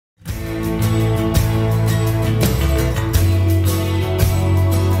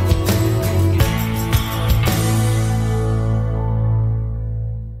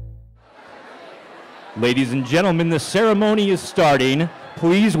Ladies and gentlemen, the ceremony is starting.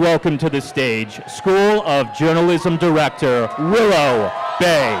 Please welcome to the stage School of Journalism Director, Willow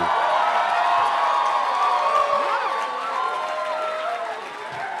Bay.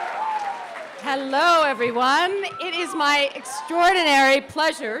 Hello, everyone. It is my extraordinary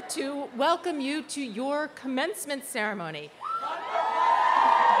pleasure to welcome you to your commencement ceremony.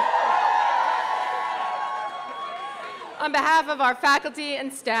 On behalf of our faculty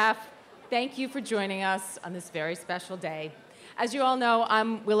and staff, thank you for joining us on this very special day. As you all know,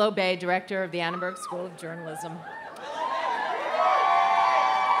 I'm Willow Bay, Director of the Annenberg School of Journalism.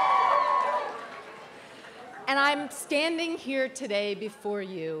 And I'm standing here today before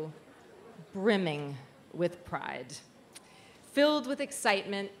you, brimming with pride, filled with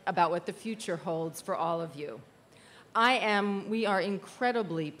excitement about what the future holds for all of you. We are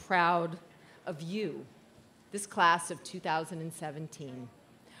incredibly proud of you, this class of 2017,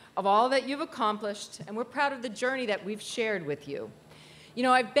 of all that you've accomplished, and we're proud of the journey that we've shared with you. You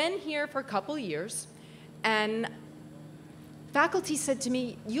know, I've been here for a couple years, and faculty said to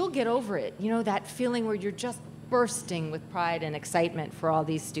me, you'll get over it. You know, that feeling where you're just bursting with pride and excitement for all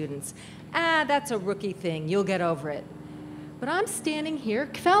these students. That's a rookie thing, you'll get over it. But I'm standing here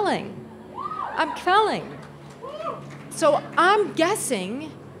quelling. I'm quelling. So I'm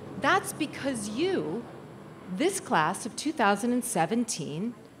guessing that's because you, this class of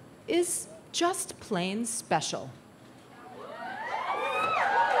 2017, is just plain special. Okay.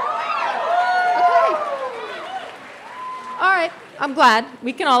 All right, I'm glad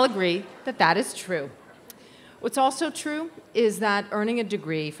we can all agree that that is true. What's also true is that earning a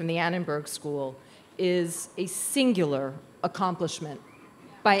degree from the Annenberg School is a singular accomplishment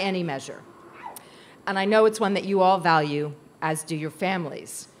by any measure. And I know it's one that you all value, as do your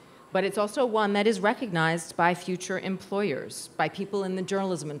families. But it's also one that is recognized by future employers, by people in the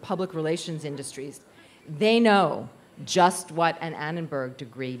journalism and public relations industries. They know just what an Annenberg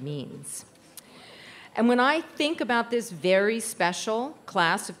degree means. And when I think about this very special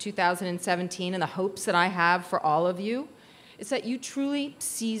class of 2017 and the hopes that I have for all of you, it's that you truly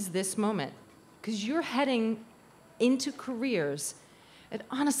seize this moment, because you're heading into careers at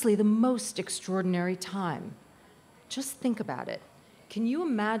honestly the most extraordinary time. Just think about it. Can you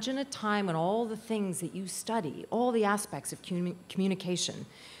imagine a time when all the things that you study, all the aspects of communication,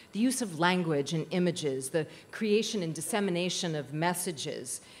 the use of language and images, the creation and dissemination of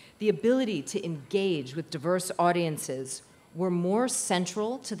messages, the ability to engage with diverse audiences were more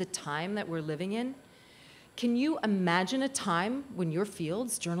central to the time that we're living in? Can you imagine a time when your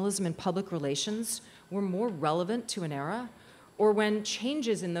fields, journalism and public relations, were more relevant to an era? Or when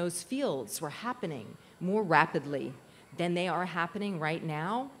changes in those fields were happening more rapidly than they are happening right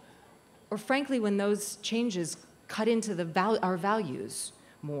now? Or frankly, when those changes cut into our values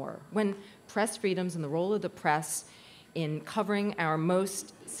more? When press freedoms and the role of the press in covering our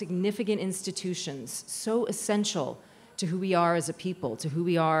most significant institutions, so essential to who we are as a people, to who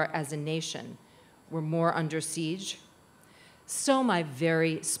we are as a nation, were more under siege? So my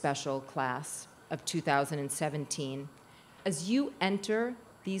very special class of 2017, as you enter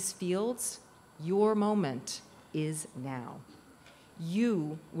these fields, your moment is now.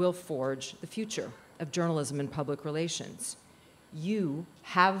 You will forge the future of journalism and public relations. You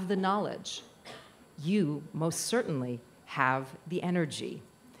have the knowledge. You most certainly have the energy.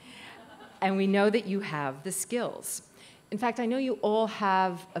 And we know that you have the skills. In fact, I know you all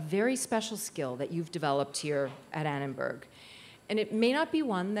have a very special skill that you've developed here at Annenberg. And it may not be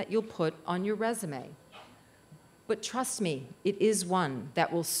one that you'll put on your resume, but trust me, it is one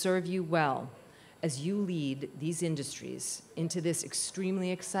that will serve you well as you lead these industries into this extremely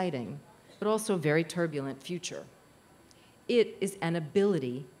exciting, but also very turbulent future. It is an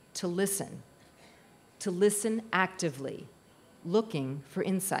ability to listen actively, looking for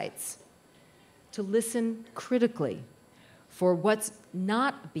insights, to listen critically for what's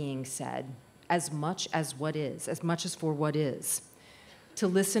not being said as much as for what is, to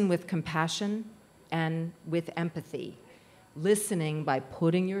listen with compassion and with empathy, listening by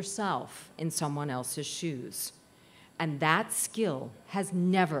putting yourself in someone else's shoes. And that skill has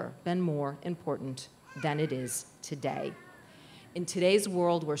never been more important than it is today. In today's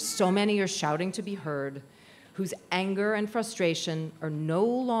world where so many are shouting to be heard, whose anger and frustration are no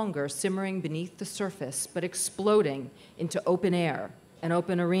longer simmering beneath the surface, but exploding into open air and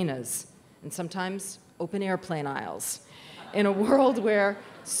open arenas, and sometimes open airplane aisles, in a world where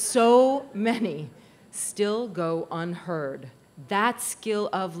so many still go unheard. That skill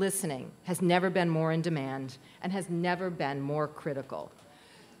of listening has never been more in demand and has never been more critical.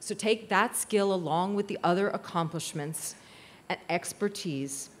 So take that skill along with the other accomplishments and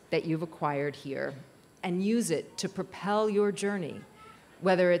expertise that you've acquired here and use it to propel your journey,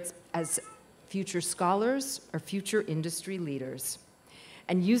 whether it's as future scholars or future industry leaders.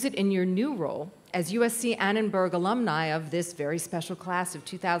 And use it in your new role as USC Annenberg alumni of this very special class of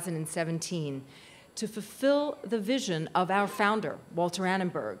 2017 to fulfill the vision of our founder, Walter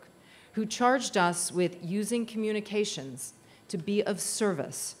Annenberg, who charged us with using communications to be of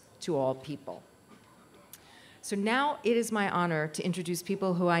service to all people. So now it is my honor to introduce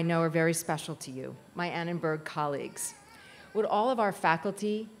people who I know are very special to you, my Annenberg colleagues. Would all of our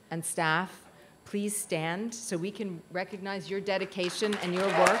faculty and staff please stand so we can recognize your dedication and your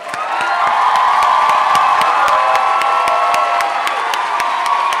work?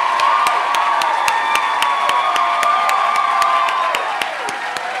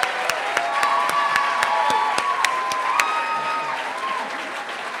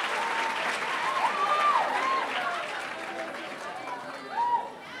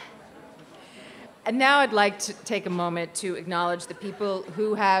 And now I'd like to take a moment to acknowledge the people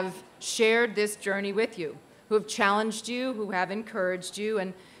who have shared this journey with you, who have challenged you, who have encouraged you,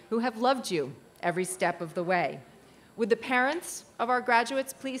 and who have loved you every step of the way. Would the parents of our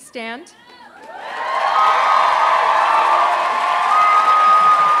graduates please stand?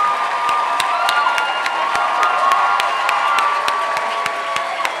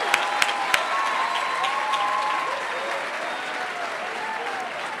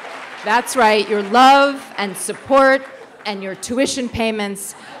 That's right, your love and support and your tuition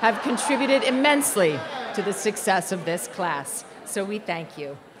payments have contributed immensely to the success of this class, so we thank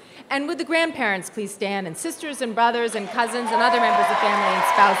you. And would the grandparents please stand, and sisters and brothers and cousins and other members of family and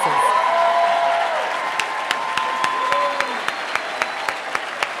spouses.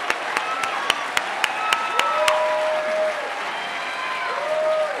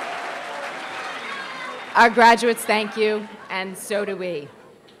 Our graduates thank you, and so do we.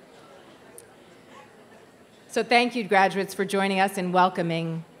 So thank you, graduates, for joining us and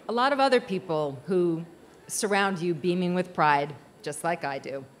welcoming a lot of other people who surround you beaming with pride, just like I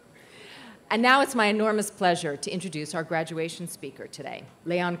do. And now it's my enormous pleasure to introduce our graduation speaker today,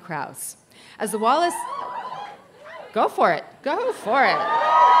 Leon Krauss. As the Wallace... Go for it. Go for it.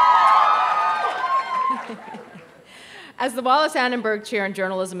 As the Wallace Annenberg Chair in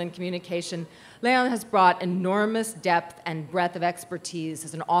Journalism and Communication, Leon has brought enormous depth and breadth of expertise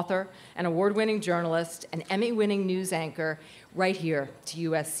as an author, an award-winning journalist, an Emmy-winning news anchor right here to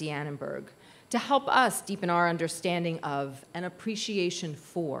USC Annenberg to help us deepen our understanding of and appreciation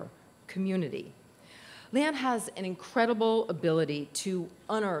for community. Leon has an incredible ability to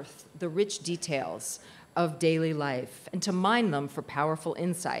unearth the rich details of daily life and to mine them for powerful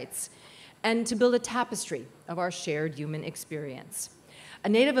insights and to build a tapestry of our shared human experience. A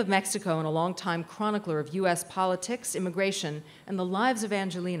native of Mexico and a longtime chronicler of U.S. politics, immigration, and the lives of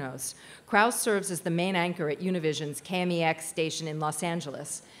Angelenos, Krauss serves as the main anchor at Univision's KMEX station in Los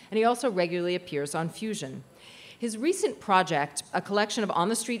Angeles, and he also regularly appears on Fusion. His recent project, a collection of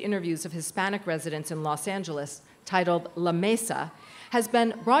on-the-street interviews of Hispanic residents in Los Angeles, titled La Mesa, has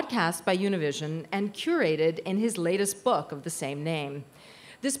been broadcast by Univision and curated in his latest book of the same name.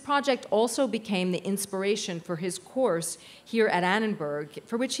 This project also became the inspiration for his course here at Annenberg,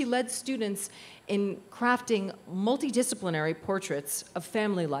 for which he led students in crafting multidisciplinary portraits of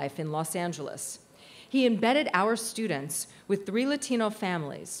family life in Los Angeles. He embedded our students with 3 Latino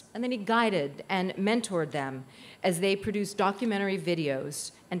families, and then he guided and mentored them as they produced documentary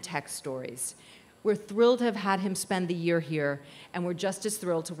videos and text stories. We're thrilled to have had him spend the year here, and we're just as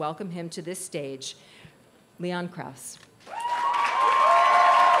thrilled to welcome him to this stage. Leon Krauss.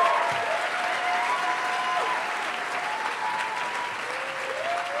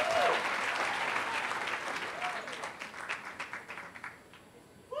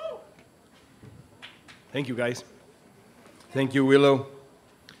 Thank you, guys. Thank you, Willow.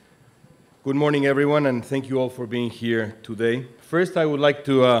 Good morning, everyone, and thank you all for being here today. First, I would like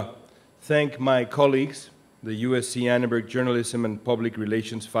to thank my colleagues, the USC Annenberg Journalism and Public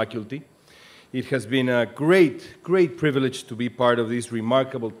Relations faculty. It has been a great, great privilege to be part of this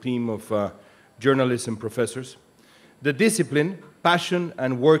remarkable team of journalism professors. The discipline, passion,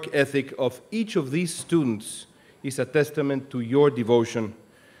 and work ethic of each of these students is a testament to your devotion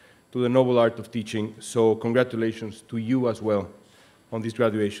to the noble art of teaching, so congratulations to you as well on this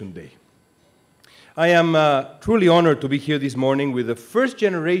graduation day. I am truly honored to be here this morning with the first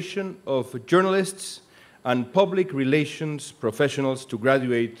generation of journalists and public relations professionals to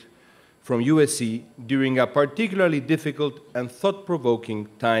graduate from USC during a particularly difficult and thought-provoking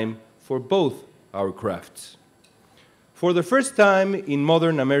time for both our crafts. For the first time in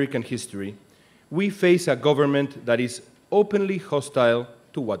modern American history, we face a government that is openly hostile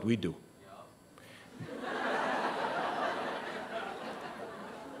to what we do.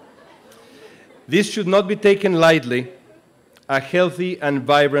 This should not be taken lightly. A healthy and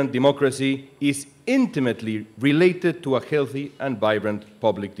vibrant democracy is intimately related to a healthy and vibrant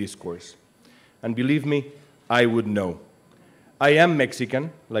public discourse. And believe me, I would know. I am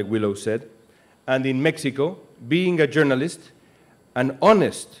Mexican, like Willow said, and in Mexico, being a journalist, an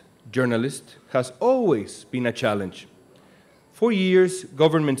honest journalist, has always been a challenge. For years,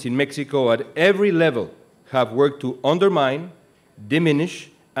 governments in Mexico at every level have worked to undermine,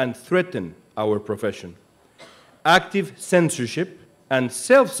 diminish, and threaten our profession. Active censorship and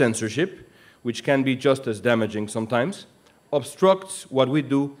self-censorship, which can be just as damaging sometimes, obstructs what we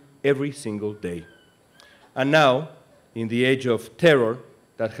do every single day. And now, in the age of terror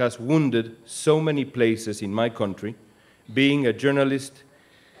that has wounded so many places in my country, being a journalist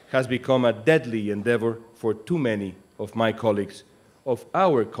has become a deadly endeavor for too many of my colleagues, of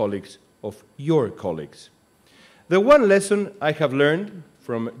our colleagues, of your colleagues. The one lesson I have learned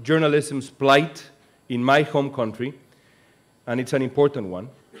from journalism's plight in my home country, and it's an important one,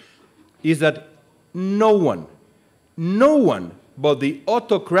 is that no one but the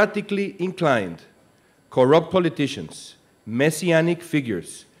autocratically inclined, corrupt politicians, messianic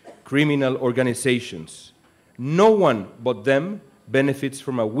figures, criminal organizations, no one but them benefits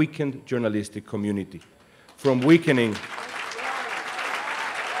from a weakened journalistic community, from weakening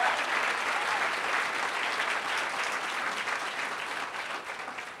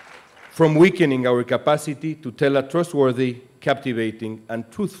our capacity to tell a trustworthy, captivating, and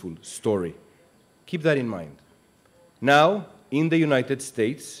truthful story. Keep that in mind. Now, in the United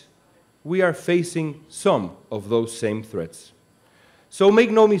States, we are facing some of those same threats. So make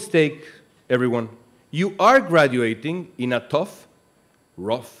no mistake, everyone, you are graduating in a tough,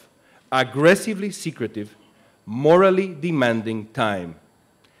 rough, aggressively secretive, morally demanding time.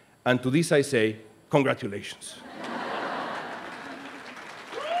 And to this I say, congratulations.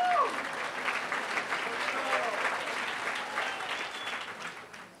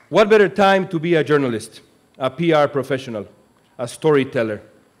 What better time to be a journalist, a PR professional, a storyteller,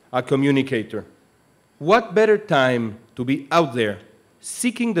 a communicator? What better time to be out there,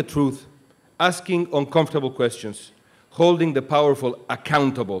 seeking the truth, asking uncomfortable questions, holding the powerful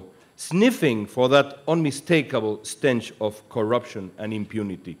accountable, sniffing for that unmistakable stench of corruption and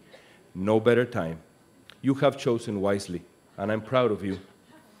impunity? No better time. You have chosen wisely, and I'm proud of you.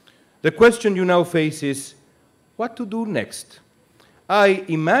 The question you now face is, what to do next? I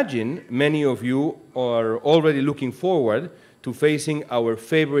imagine many of you are already looking forward to facing our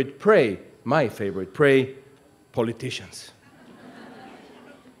favorite prey, my favorite prey, politicians.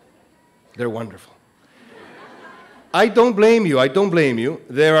 They're wonderful. I don't blame you.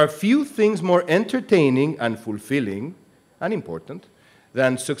 There are few things more entertaining and fulfilling and important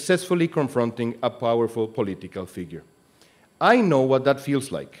than successfully confronting a powerful political figure. I know what that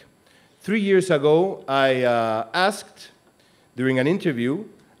feels like. 3 years ago, during an interview,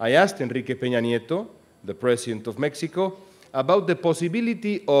 I asked Enrique Peña Nieto, the president of Mexico, about the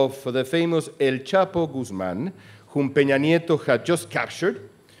possibility of the famous El Chapo Guzman, whom Peña Nieto had just captured,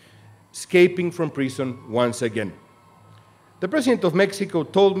 escaping from prison once again. The president of Mexico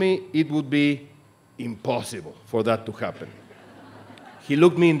told me it would be impossible for that to happen. He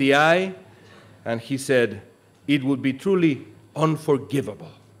looked me in the eye and he said, it would be truly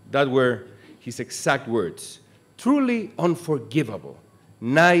unforgivable. That were his exact words. Truly unforgivable.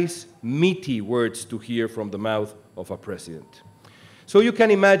 Nice, meaty words to hear from the mouth of a president. So you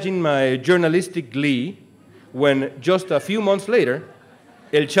can imagine my journalistic glee when just a few months later,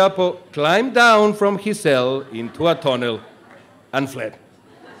 El Chapo climbed down from his cell into a tunnel and fled.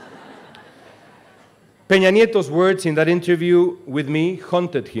 Peña Nieto's words in that interview with me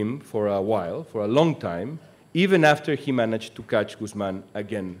haunted him for a while, for a long time, even after he managed to catch Guzman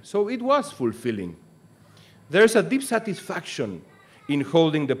again. So it was fulfilling. There's a deep satisfaction in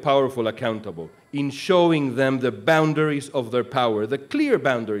holding the powerful accountable, in showing them the boundaries of their power, the clear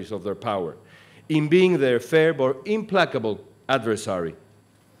boundaries of their power, in being their fair but implacable adversary.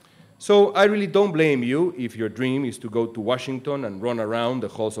 So I really don't blame you if your dream is to go to Washington and run around the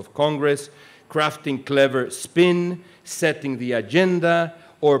halls of Congress, crafting clever spin, setting the agenda,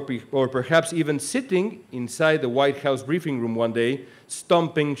 or perhaps even sitting inside the White House briefing room one day,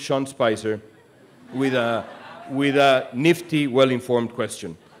 stomping Sean Spicer with a nifty, well-informed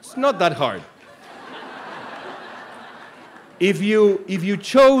question. It's not that hard. If you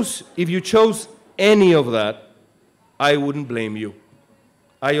chose any of that, I wouldn't blame you.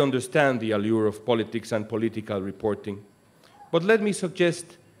 I understand the allure of politics and political reporting. But let me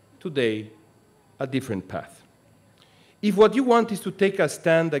suggest today a different path. If what you want is to take a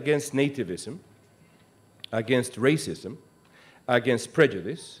stand against nativism, against racism, against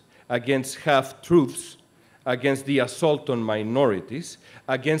prejudice, against half-truths, against the assault on minorities,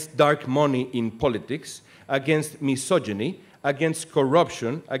 against dark money in politics, against misogyny, against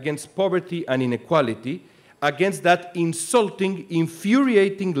corruption, against poverty and inequality, against that insulting,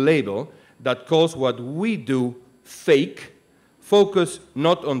 infuriating label that calls what we do fake, focus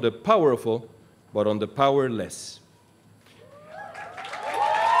not on the powerful, but on the powerless.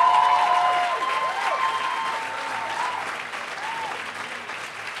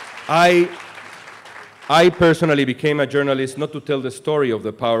 I personally became a journalist not to tell the story of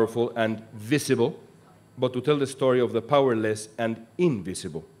the powerful and visible, but to tell the story of the powerless and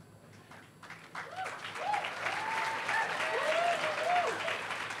invisible.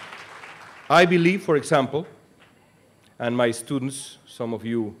 I believe, for example, and my students, some of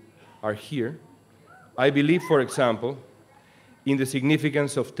you are here, I believe, for example, in the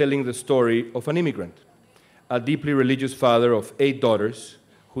significance of telling the story of an immigrant, a deeply religious father of 8 daughters,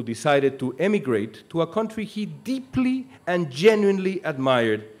 who decided to emigrate to a country he deeply and genuinely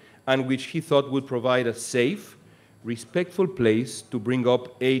admired and which he thought would provide a safe, respectful place to bring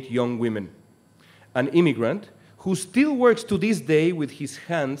up 8 young women. An immigrant who still works to this day with his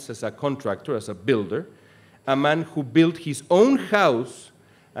hands as a contractor, as a builder, a man who built his own house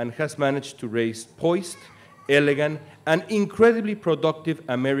and has managed to raise poised, elegant, and incredibly productive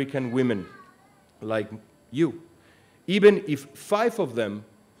American women like you, even if 5 of them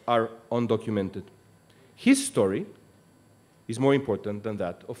are undocumented. His story is more important than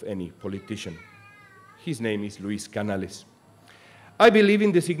that of any politician. His name is Luis Canales. I believe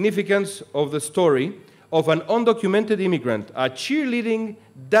in the significance of the story of an undocumented immigrant, a cheerleading,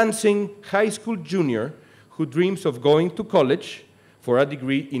 dancing high school junior who dreams of going to college for a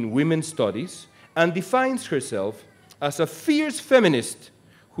degree in women's studies and defines herself as a fierce feminist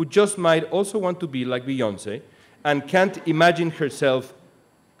who just might also want to be like Beyoncé and can't imagine herself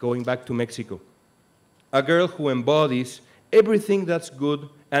going back to Mexico. A girl who embodies everything that's good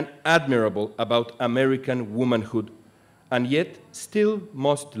and admirable about American womanhood, and yet still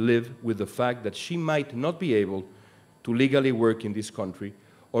must live with the fact that she might not be able to legally work in this country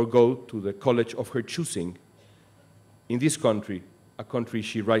or go to the college of her choosing in this country, a country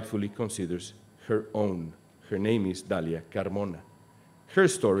she rightfully considers her own. Her name is Dalia Carmona. Her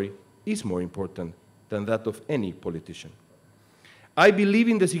story is more important than that of any politician. I believe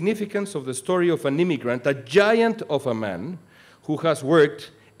in the significance of the story of an immigrant, a giant of a man who has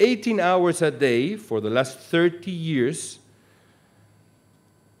worked 18 hours a day for the last 30 years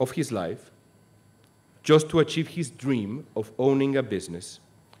of his life just to achieve his dream of owning a business,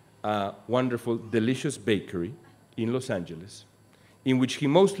 a wonderful, delicious bakery in Los Angeles, in which he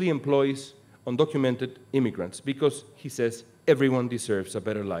mostly employs undocumented immigrants because he says everyone deserves a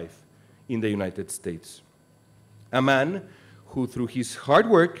better life in the United States. A man who, through his hard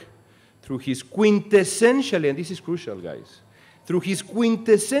work, through his quintessentially, and this is crucial, guys, through his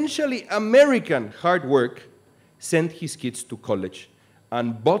quintessentially American hard work, sent his kids to college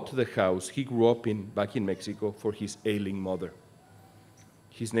and bought the house he grew up in back in Mexico for his ailing mother.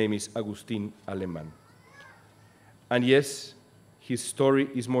 His name is Agustin Aleman. And yes, his story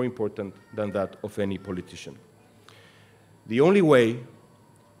is more important than that of any politician. The only way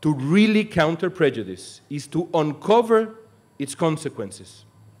to really counter prejudice is to uncover its consequences,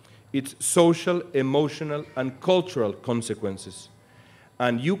 its social, emotional, and cultural consequences.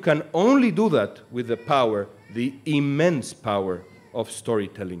 And you can only do that with the power, the immense power of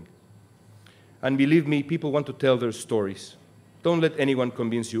storytelling. And believe me, people want to tell their stories. Don't let anyone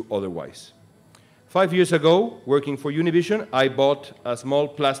convince you otherwise. 5 years ago, working for Univision, I bought a small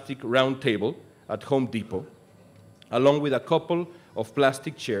plastic round table at Home Depot, along with a couple of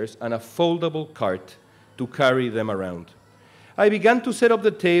plastic chairs and a foldable cart to carry them around. I began to set up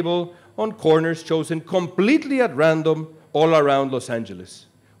the table on corners chosen completely at random all around Los Angeles,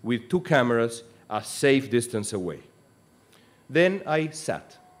 with 2 cameras a safe distance away. Then I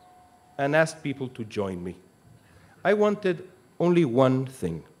sat and asked people to join me. I wanted only one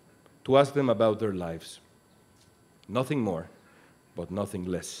thing, to ask them about their lives. Nothing more, but nothing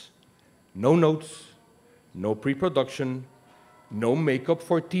less. No notes, no pre-production, no makeup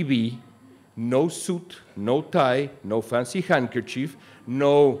for TV, no suit, no tie, no fancy handkerchief,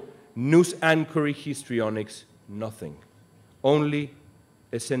 no news anchory histrionics, nothing. Only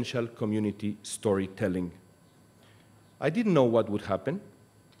essential community storytelling. I didn't know what would happen.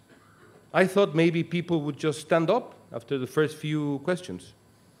 I thought maybe people would just stand up after the first few questions.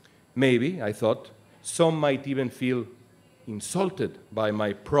 Maybe, I thought, some might even feel insulted by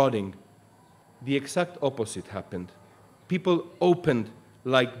my prodding. The exact opposite happened. People opened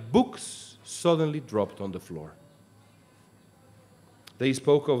like books suddenly dropped on the floor. They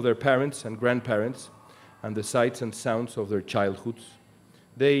spoke of their parents and grandparents and the sights and sounds of their childhoods.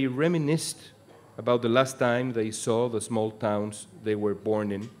 They reminisced about the last time they saw the small towns they were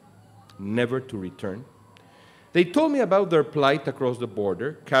born in, never to return. They told me about their plight across the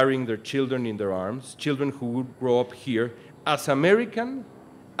border, carrying their children in their arms, children who would grow up here as American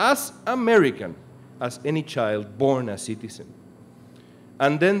as any child born a citizen.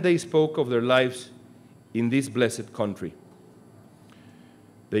 And then they spoke of their lives in this blessed country,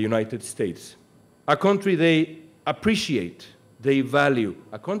 the United States, a country they appreciate, they value,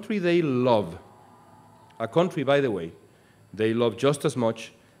 a country they love, a country, by the way, they love just as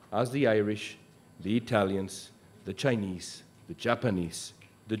much as the Irish, the Italians, the Chinese, the Japanese,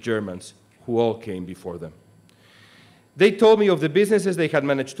 the Germans, who all came before them. They told me of the businesses they had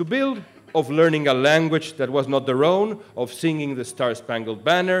managed to build, of learning a language that was not their own, of singing the Star-Spangled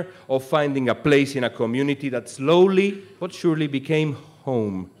Banner, of finding a place in a community that slowly but surely became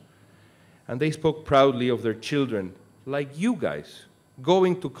home. And they spoke proudly of their children, like you guys,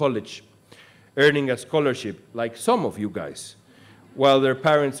 going to college, earning a scholarship, like some of you guys, while their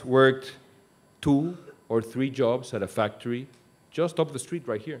parents worked 2 or 3 jobs at a factory just up the street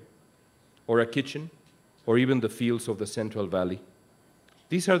right here, or a kitchen, or even the fields of the Central Valley.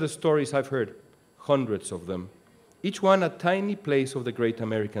 These are the stories I've heard, hundreds of them, each one a tiny place of the great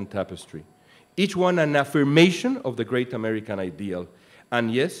American tapestry, each one an affirmation of the great American ideal,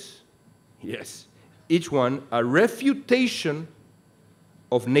 and yes, each one a refutation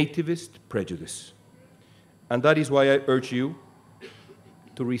of nativist prejudice. And that is why I urge you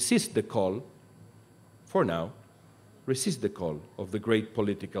to resist the call, for now, resist the call of the great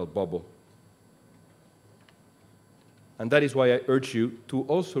political bubble. And that is why I urge you to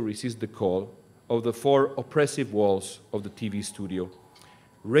also resist the call of the 4 oppressive walls of the TV studio.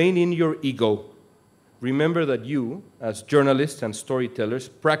 Rein in your ego. Remember that you, as journalists and storytellers,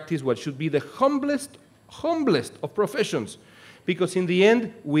 practice what should be the humblest of professions. Because in the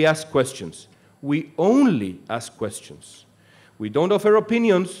end, we ask questions. We only ask questions. We don't offer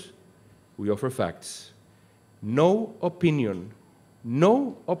opinions, we offer facts. No opinion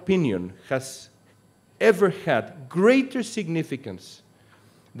has ever had greater significance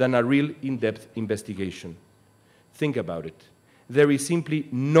than a real in-depth investigation. Think about it. There is simply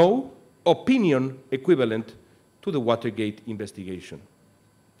no opinion equivalent to the Watergate investigation.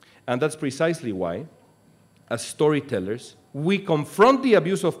 And that's precisely why, as storytellers, we confront the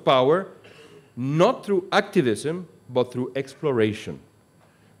abuse of power not through activism, but through exploration.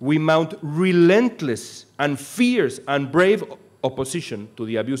 We mount relentless and fierce and brave opposition to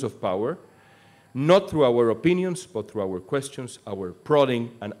the abuse of power, not through our opinions, but through our questions, our prodding,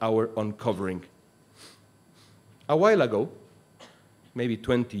 and our uncovering. A while ago, maybe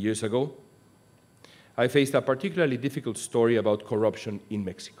 20 years ago, I faced a particularly difficult story about corruption in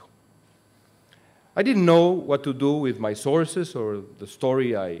Mexico. I didn't know what to do with my sources or the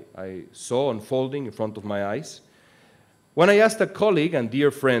story I saw unfolding in front of my eyes. When I asked a colleague and dear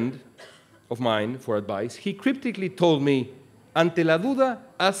friend of mine for advice, he cryptically told me, "Ante la duda,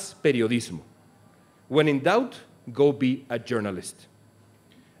 haz periodismo. When in doubt, go be a journalist."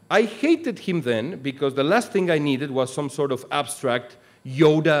 I hated him then because the last thing I needed was some sort of abstract,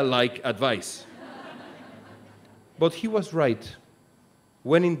 Yoda-like advice. But he was right.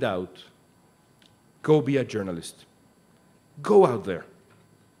 When in doubt, go be a journalist. Go out there.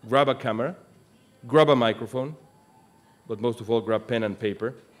 Grab a camera, grab a microphone, but most of all, grab pen and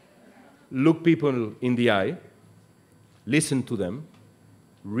paper. Look people in the eye. Listen to them.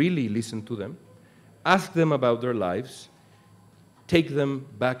 Really listen to them. Ask them about their lives. Take them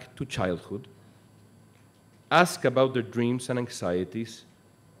back to childhood. Ask about their dreams and anxieties.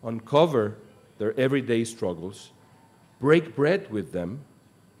 Uncover their everyday struggles. Break bread with them.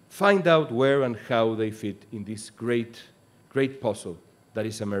 Find out where and how they fit in this great, great puzzle that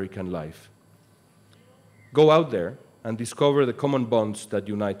is American life. Go out there and discover the common bonds that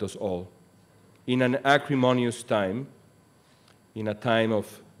unite us all. In an acrimonious time, in a time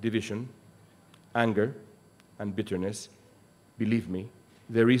of division, anger, and bitterness, believe me,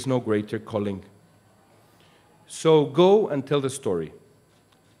 there is no greater calling. So go and tell the story.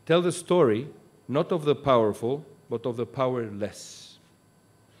 Tell the story not of the powerful, but of the powerless.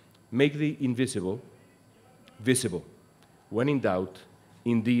 Make the invisible visible. When in doubt,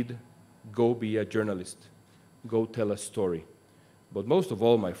 indeed, go be a journalist. Go tell a story. But most of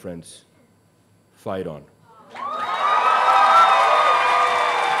all, my friends, fight on.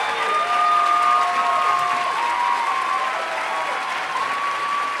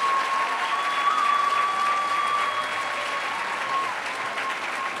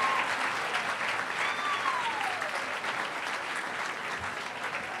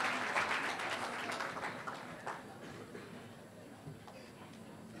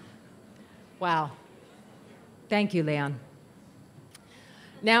 Wow. Thank you, Leon.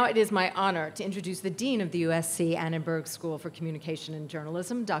 Now it is my honor to introduce the Dean of the USC Annenberg School for Communication and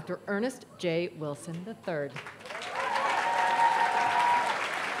Journalism, Dr. Ernest J. Wilson III.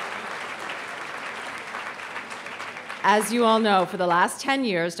 As you all know, for the last 10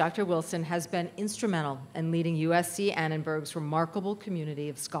 years, Dr. Wilson has been instrumental in leading USC Annenberg's remarkable community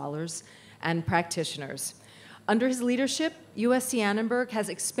of scholars and practitioners. Under his leadership, USC Annenberg has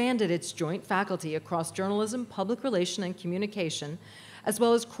expanded its joint faculty across journalism, public relation, and communication, as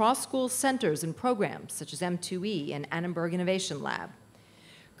well as cross-school centers and programs such as M2E and Annenberg Innovation Lab.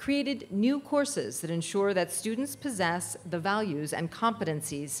 Created new courses that ensure that students possess the values and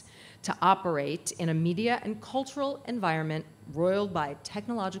competencies to operate in a media and cultural environment roiled by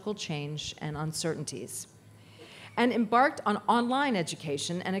technological change and uncertainties, and embarked on online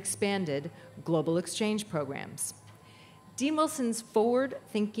education and expanded global exchange programs. Dean Wilson's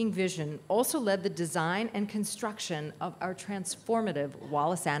forward-thinking vision also led the design and construction of our transformative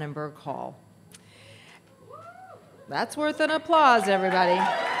Wallace Annenberg Hall. That's worth an applause, everybody.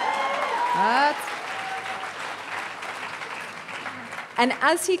 And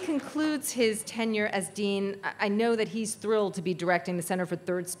as he concludes his tenure as dean, I know that he's thrilled to be directing the Center for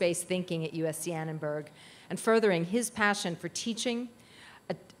Third Space Thinking at USC Annenberg and furthering his passion for teaching,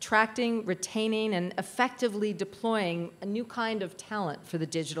 attracting, retaining, and effectively deploying a new kind of talent for the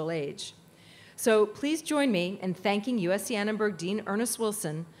digital age. So please join me in thanking USC Annenberg Dean Ernest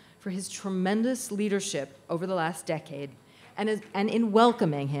Wilson for his tremendous leadership over the last decade and in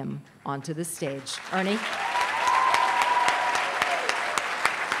welcoming him onto the stage. Ernie.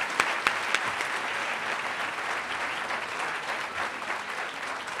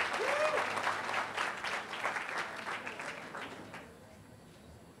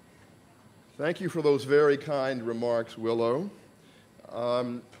 Thank you for those very kind remarks, Willow.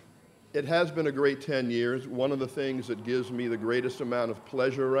 It has been a great 10 years. One of the things that gives me the greatest amount of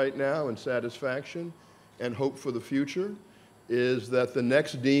pleasure right now and satisfaction and hope for the future is that the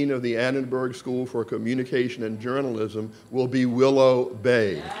next dean of the Annenberg School for Communication and Journalism will be Willow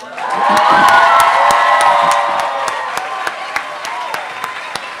Bay.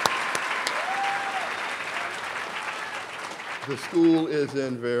 The school is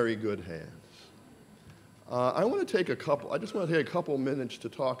in very good hands. I just want to take a couple minutes to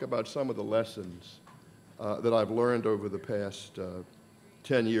talk about some of the lessons that I've learned over the past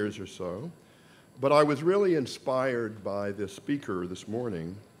 10 years or so. But I was really inspired by the speaker this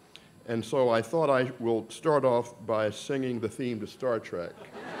morning, and so I thought I will start off by singing the theme to Star Trek.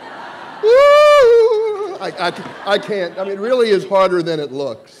 Woo! I can't. I mean, it really is harder than it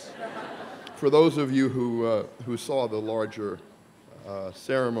looks. For those of you who saw the larger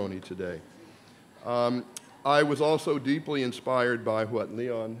ceremony today. I was also deeply inspired by what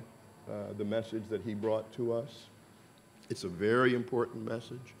Leon, the message that he brought to us. It's a very important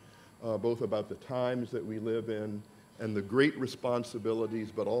message, both about the times that we live in and the great responsibilities,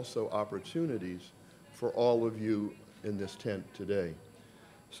 but also opportunities for all of you in this tent today.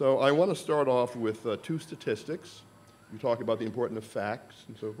 So I want to start off with two statistics. You talk about the importance of facts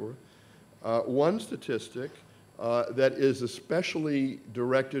and so forth. One statistic that is especially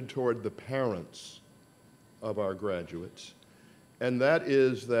directed toward the parents of our graduates, and that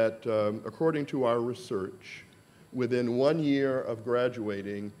is that according to our research, within 1 year of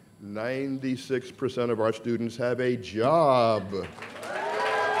graduating, 96% of our students have a job.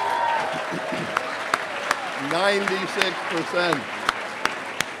 96%.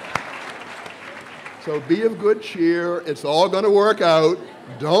 So be of good cheer. It's all going to work out.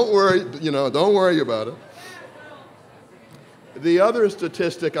 Don't worry, don't worry about it. The other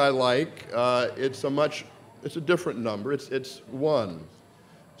statistic I like, it's a different number. It's 1.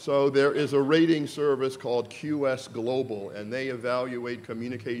 So there is a rating service called QS Global, and they evaluate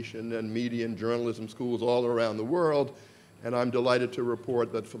communication and media and journalism schools all around the world. And I'm delighted to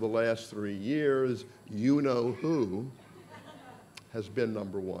report that for the last 3 years, you know who has been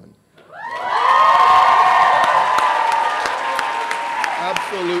number 1.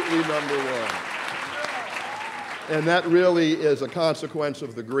 Absolutely number 1. And that really is a consequence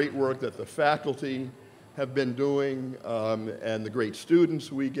of the great work that the faculty have been doing and the great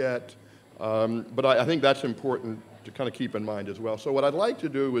students we get. But I think that's important to kind of keep in mind as well. So what I'd like to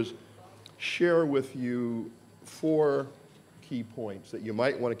do is share with you 4 key points that you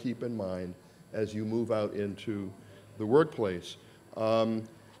might want to keep in mind as you move out into the workplace. And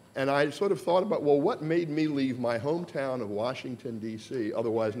I sort of thought about, well, what made me leave my hometown of Washington, D.C.,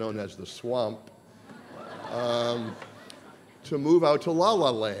 otherwise known as the Swamp, to move out to La La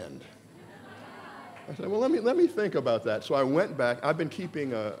Land? I said, well, let me think about that. So I went back. I've been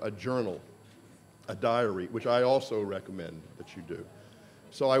keeping a journal a diary, which I also recommend that you do.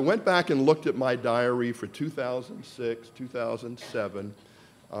 So I went back and looked at my diary for 2006, 2007,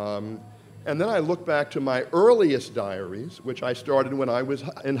 and then I looked back to my earliest diaries, which I started when I was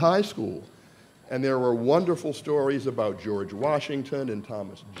in high school. And there were wonderful stories about George Washington and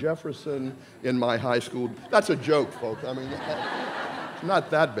Thomas Jefferson in my high school. That's a joke, folks. I mean, it's not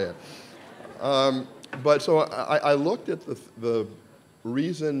that bad. But so I looked at the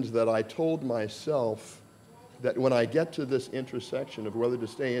reasons that I told myself that when I get to this intersection of whether to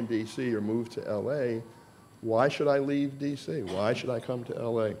stay in D.C. or move to L.A., why should I leave D.C.? Why should I come to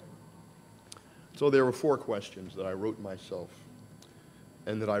L.A.? So there were 4 questions that I wrote myself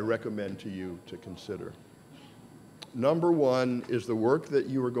and that I recommend to you to consider. Number 1, is the work that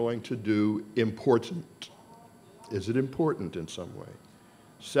you are going to do important? Is it important in some way?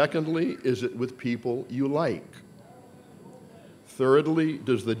 Secondly, is it with people you like? Thirdly,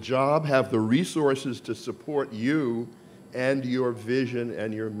 does the job have the resources to support you and your vision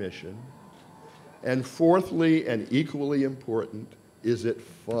and your mission? And fourthly, and equally important, is it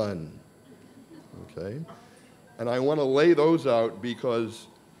fun? Okay? And I want to lay those out because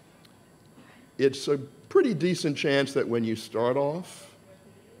it's a pretty decent chance that when you start off,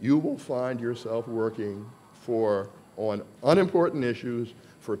 you will find yourself working on unimportant issues,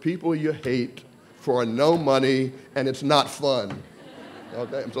 for people you hate, for no money, and it's not fun.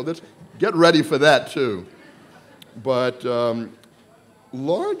 Okay? So get ready for that too. But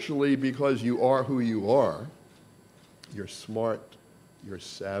largely because you are who you are, you're smart, you're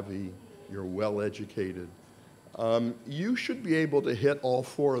savvy, you're well-educated, you should be able to hit all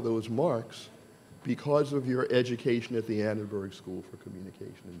 4 of those marks because of your education at the Annenberg School for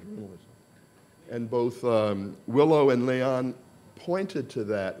Communication and Journalism. And both Willow and Leon pointed to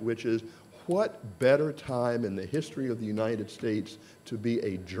that, which is what better time in the history of the United States to be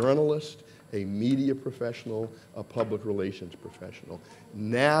a journalist, a media professional, a public relations professional.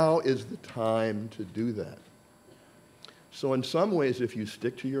 Now is the time to do that. So in some ways, if you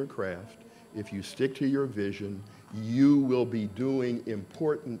stick to your craft, if you stick to your vision, you will be doing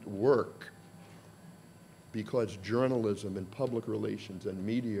important work because journalism and public relations and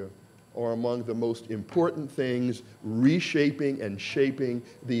media are among the most important things reshaping and shaping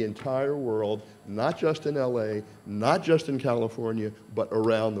the entire world, not just in LA, not just in California, but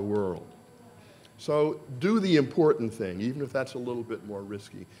around the world. So do the important thing, even if that's a little bit more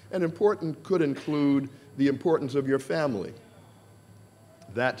risky. And important could include the importance of your family.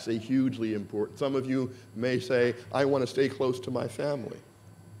 That's a hugely important. Some of you may say, I want to stay close to my family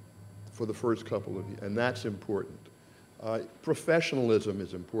for the first couple of years, and that's important. Professionalism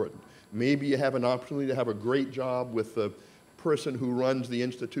is important. Maybe you have an opportunity to have a great job with the person who runs the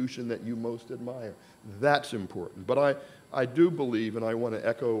institution that you most admire. That's important. But I do believe, and I want to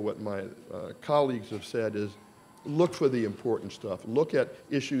echo what my colleagues have said, is look for the important stuff. Look at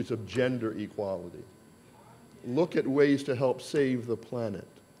issues of gender equality. Look at ways to help save the planet.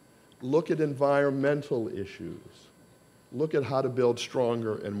 Look at environmental issues. Look at how to build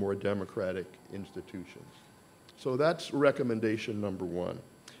stronger and more democratic institutions. So that's recommendation number 1.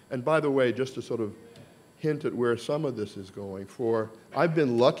 And by the way, just to sort of hint at where some of this is going, I've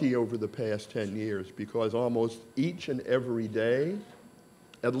been lucky over the past 10 years because almost each and every day,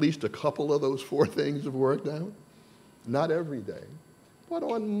 at least a couple of those 4 things have worked out. Not every day, but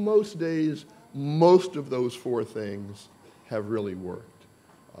on most days, most of those 4 things have really worked.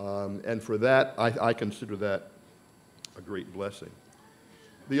 And for that, I consider that a great blessing.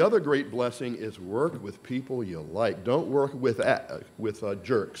 The other great blessing is work with people you like. Don't work with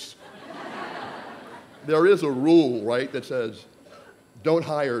jerks. There is a rule, right, that says don't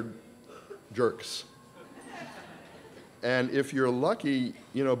hire jerks. And if you're lucky,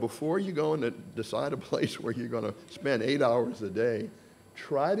 before you go and decide a place where you're going to spend 8 hours a day,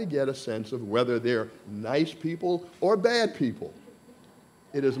 try to get a sense of whether they're nice people or bad people.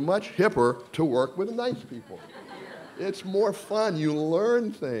 It is much hipper to work with nice people. It's more fun. You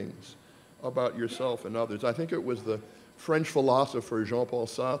learn things about yourself and others. I think it was the French philosopher Jean-Paul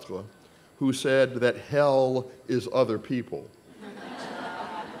Sartre who said that hell is other people.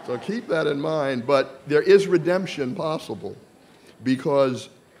 So keep that in mind, but there is redemption possible because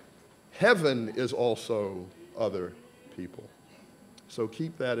heaven is also other people. So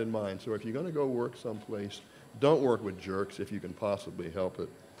keep that in mind. So if you're going to go work someplace, don't work with jerks if you can possibly help it,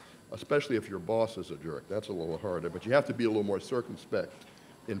 especially if your boss is a jerk. That's a little harder, but you have to be a little more circumspect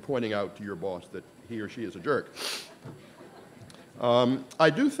in pointing out to your boss that he or she is a jerk.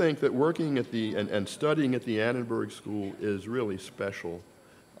 I do think that working at and studying at the Annenberg School is really special.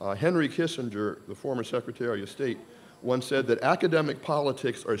 Henry Kissinger, the former Secretary of State, once said that academic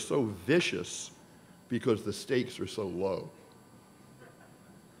politics are so vicious because the stakes are so low.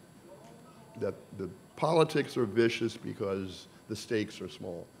 That the politics are vicious because the stakes are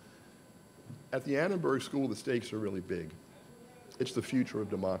small. At the Annenberg School, the stakes are really big. It's the future of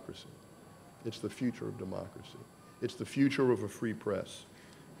democracy. It's the future of democracy. It's the future of a free press.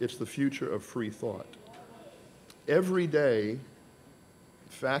 It's the future of free thought. Every day,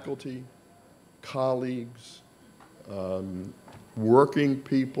 faculty, colleagues, working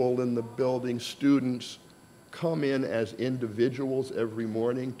people in the building, students, come in as individuals every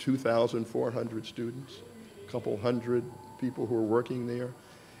morning, 2,400 students, a couple hundred people who are working there.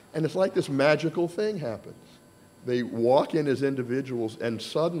 And it's like this magical thing happens. They walk in as individuals and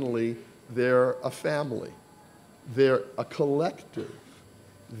suddenly they're a family. They're a collective.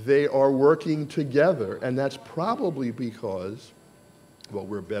 They are working together, and that's probably because, well,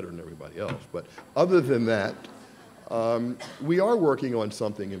 we're better than everybody else, but other than that, we are working on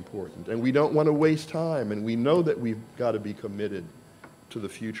something important, and we don't want to waste time, and we know that we've got to be committed to the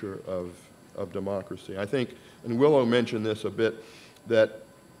future of democracy. I think, and Willow mentioned this a bit, that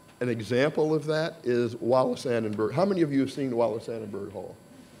an example of that is Wallace Annenberg. How many of you have seen Wallace Annenberg Hall?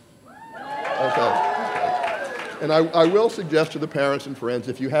 Okay. And I will suggest to the parents and friends,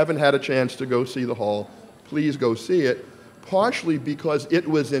 if you haven't had a chance to go see the hall, please go see it, partially because it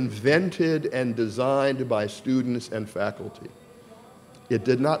was invented and designed by students and faculty. It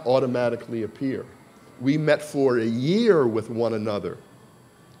did not automatically appear. We met for a year with one another,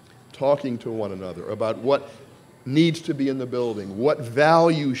 talking to one another about what needs to be in the building, what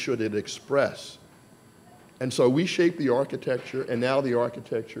value should it express. And so we shaped the architecture, and now the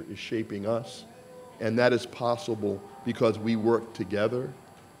architecture is shaping us. And that is possible because we work together.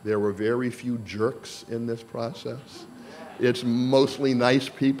 There were very few jerks in this process. It's mostly nice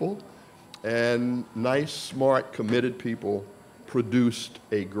people, and nice, smart, committed people produced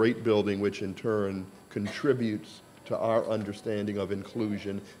a great building, which in turn contributes to our understanding of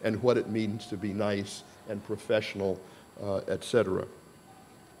inclusion and what it means to be nice and professional, et cetera.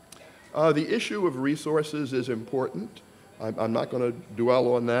 The issue of resources is important. I'm not going to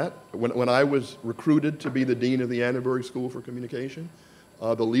dwell on that. When I was recruited to be the dean of the Annenberg School for Communication,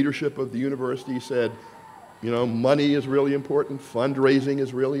 the leadership of the university said, you know, money is really important, fundraising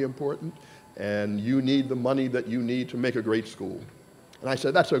is really important, and you need the money that you need to make a great school. And I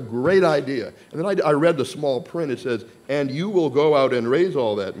said, that's a great idea. And then I read the small print. It says, and you will go out and raise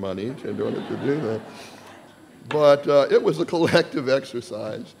all that money in order to do that. But it was a collective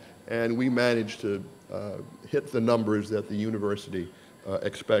exercise, and we managed to hit the numbers that the university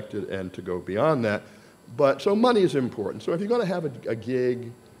expected and to go beyond that. But so money is important. So if you're going to have a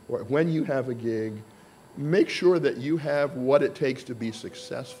gig, or when you have a gig, make sure that you have what it takes to be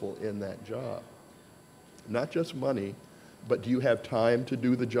successful in that job. Not just money, but do you have time to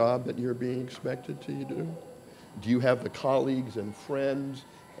do the job that you're being expected to do? Do you have the colleagues and friends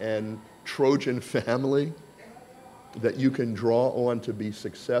and Trojan family that you can draw on to be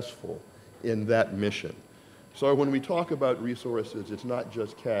successful in that mission? So when we talk about resources, it's not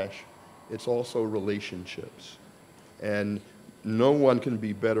just cash, it's also relationships. And no one can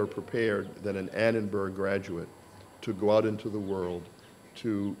be better prepared than an Annenberg graduate to go out into the world,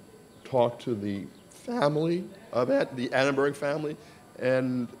 to talk to the family of it, the Annenberg family,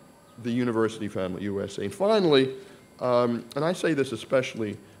 and the university family, USC. And finally, and I say this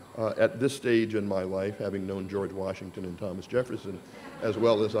especially at this stage in my life, having known George Washington and Thomas Jefferson as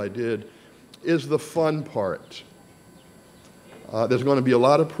well as I did, is the fun part. There's going to be a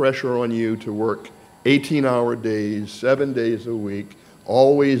lot of pressure on you to work 18-hour days, 7 days a week,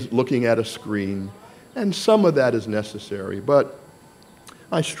 always looking at a screen, and some of that is necessary, but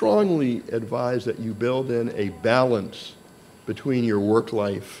I strongly advise that you build in a balance between your work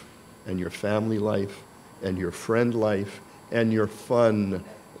life and your family life and your friend life and your fun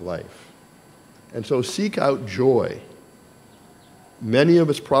life. And so seek out joy. Many of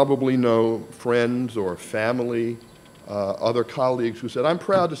us probably know friends or family, other colleagues who said, I'm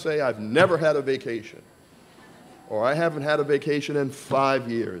proud to say I've never had a vacation, or I haven't had a vacation in 5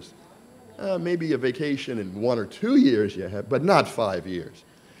 years. Maybe a vacation in 1 or 2 years you have, but not 5 years.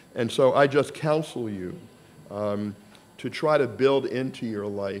 And so I just counsel you to try to build into your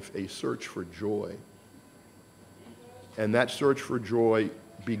life a search for joy. And that search for joy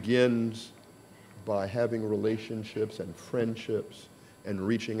begins by having relationships and friendships and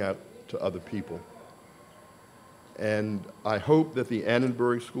reaching out to other people. And I hope that the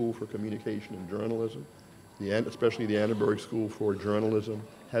Annenberg School for Communication and Journalism, especially the Annenberg School for Journalism,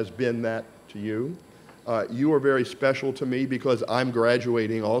 has been that to you. You are very special to me because I'm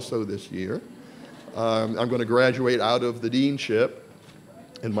graduating also this year. I'm going to graduate out of the deanship,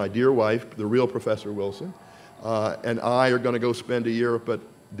 and my dear wife, the real Professor Wilson, and I are going to go spend a year up at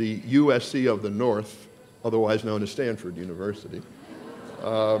the USC of the North, otherwise known as Stanford University.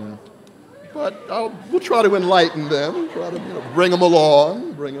 But we'll try to enlighten them, try to bring them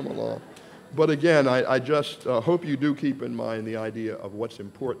along. But again, I just hope you do keep in mind the idea of what's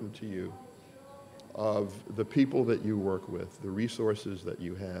important to you, of the people that you work with, the resources that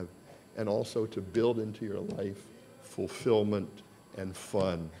you have, and also to build into your life fulfillment and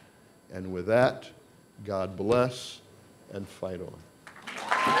fun. And with that, God bless and fight on.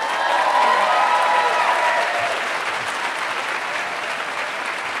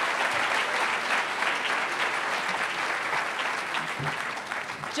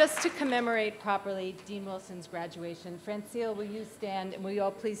 Just to commemorate properly Dean Wilson's graduation, Francine, will you stand, and will you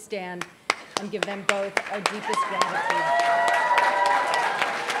all please stand and give them both our deepest gratitude.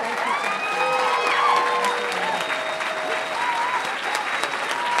 Thank you, Francine.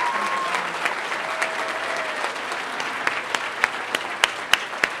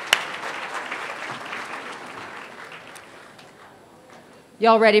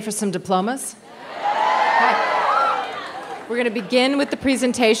 Y'all ready for some diplomas? We're going to begin with the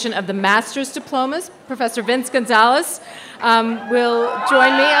presentation of the master's diplomas. Professor Vince Gonzalez will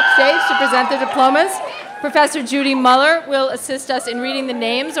join me upstage to present the diplomas. Professor Judy Muller will assist us in reading the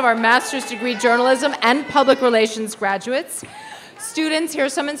names of our master's degree journalism and public relations graduates. Students, here are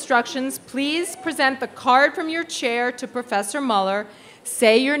some instructions. Please present the card from your chair to Professor Muller.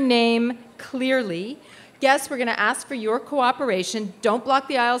 Say your name clearly. Guests, we're going to ask for your cooperation. Don't block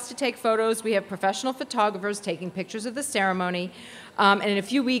the aisles to take photos. We have professional photographers taking pictures of the ceremony. And in a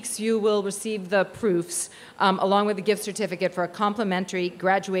few weeks, you will receive the proofs along with a gift certificate for a complimentary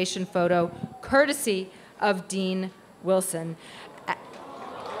graduation photo, courtesy of Dean Wilson.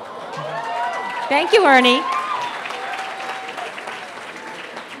 Thank you, Ernie.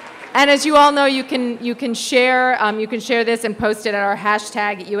 And as you all know, you can share this and post it at our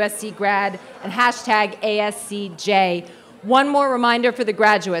hashtag USCGrad and hashtag ASCJ. One more reminder for the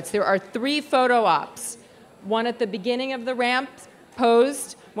graduates. There are 3 photo ops. One at the beginning of the ramp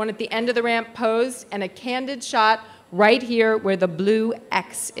posed, one at the end of the ramp posed, and a candid shot right here where the blue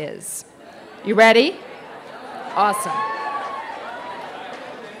X is. You ready? Awesome.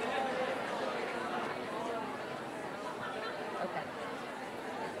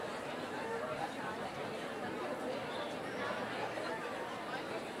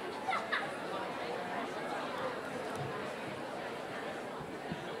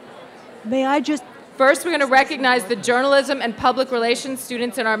 May I just... First, we're going to recognize the journalism and public relations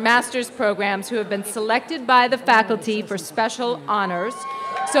students in our master's programs who have been selected by the faculty for special honors.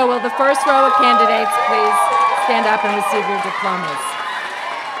 So will the first row of candidates please stand up and receive your diplomas.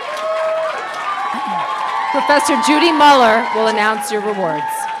 Professor Judy Muller will announce your rewards.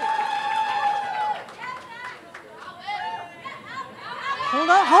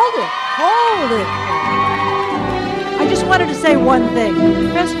 Hold it. I just wanted to say one thing.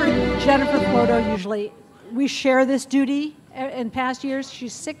 Professor Jennifer Floto, usually we share this duty in past years.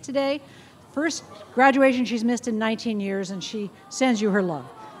 She's sick today. First graduation she's missed in 19 years, and she sends you her love.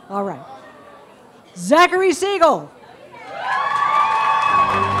 All right. Zachary Siegel.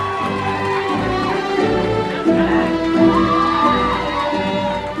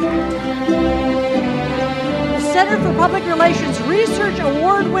 Center for Public Relations Research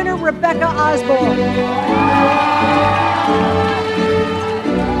Award winner Rebecca Osborne.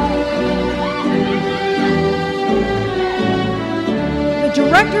 The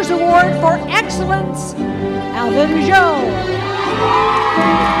Director's Award for Excellence, Alvin Joe.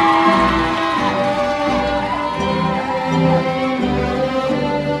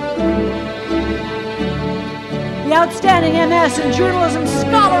 The Outstanding MS in Journalism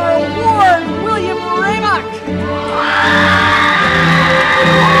Scholar Award, William Raymock.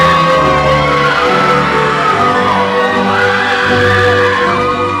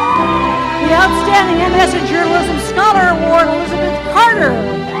 The Outstanding MS in Journalism Scholar Award, Elizabeth Carter.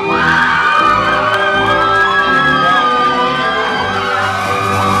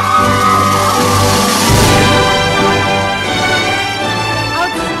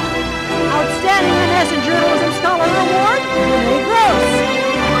 Outstanding MS in Journalism Scholar Award, Renee Gross.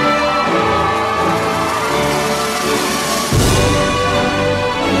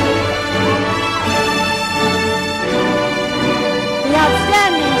 The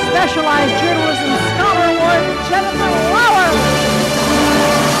Outstanding Specialized Journalism Scholar Award, Jennifer Lauer.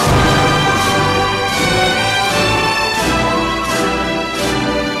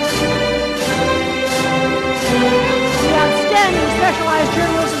 The Outstanding Specialized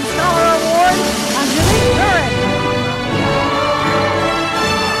Journalism Scholar Award, Angelique Curran.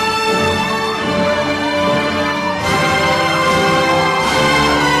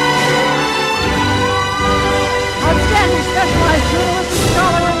 Specialized Journalism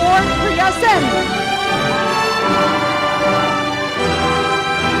Scholar Award for Yasin.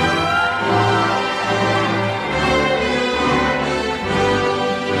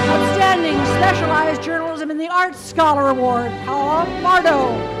 Outstanding Specialized Journalism in the Arts Scholar Award, Paula Mardo.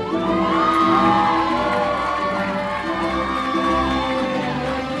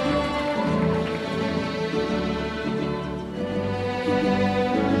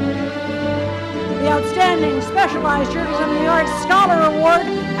 The Outstanding Specialized Journalism in the Arts Scholar Award,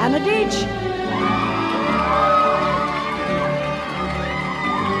 Anna Deach.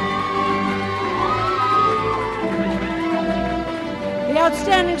 The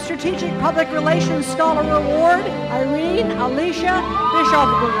Outstanding Strategic Public Relations Scholar Award, Irene Alicia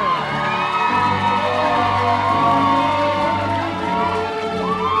Bischofberger.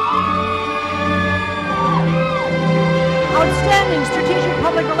 Outstanding Strategic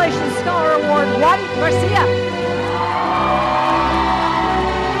Public Relations Scholar Award, Juan Garcia.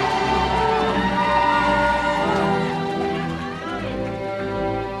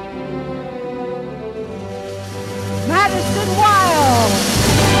 Madison Wild.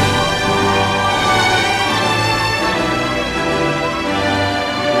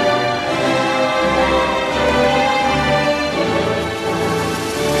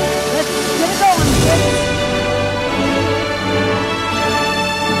 Let's get it going, kids.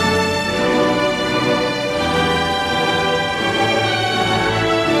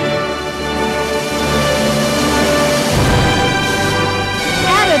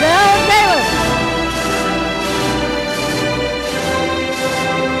 Annabelle Davis.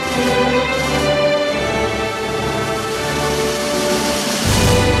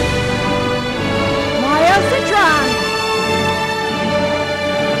 Maya Citron.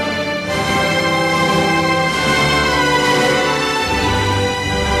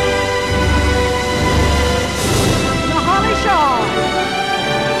 Nahali Shaw.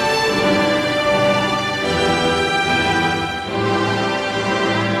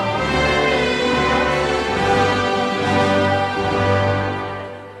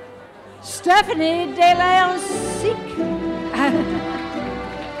 Stephanie DeLeon-Seek.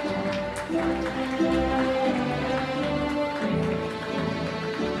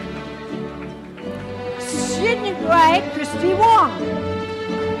 Sydney Gray, Christy Wong.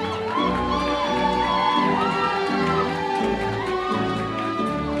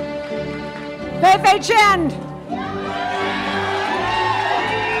 Fei Fei Chen.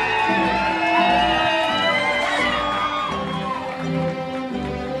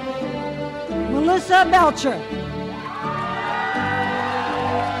 Melissa Belcher.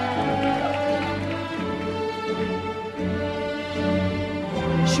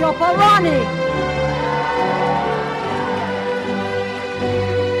 Shilpa Rani.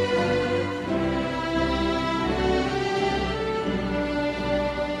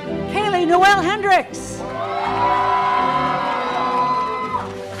 Kaylee Noel Hendricks.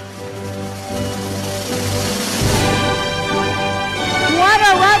 Juana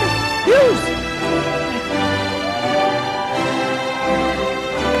Rudd Hughes.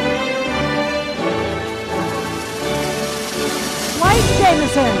 Mike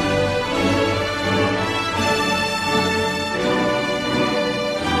Jameson.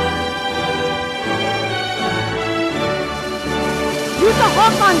 Yuka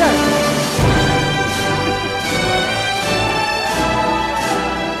Hoffmander.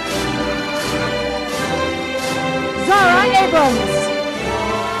 Zara Abrams.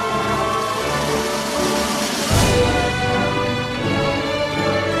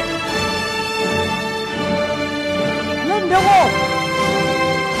 Linda Wolf.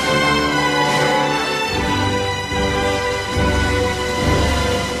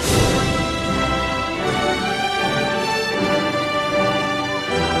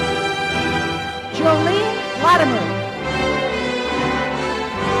 Jolene Latimer.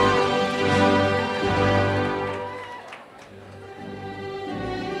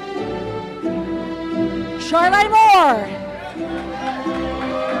 Charlotte Moore.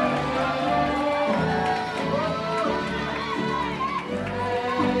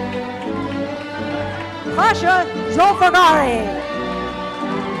 Pasha Zolfagari.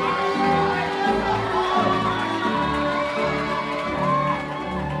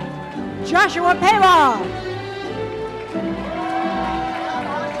 Joshua Pela.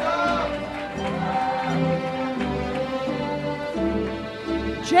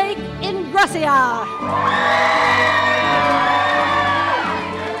 Jake Ingracia.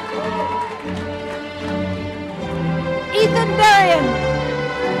 Ethan Darian.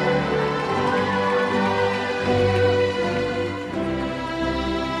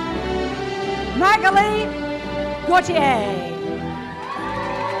 Magali Gauthier.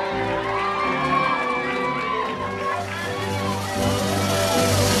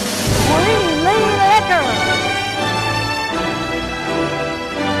 Maureen Lee Ecker.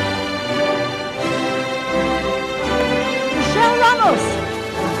 Michelle Ramos.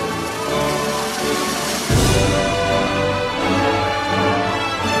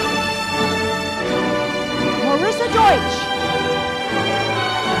 Marissa Deutsch.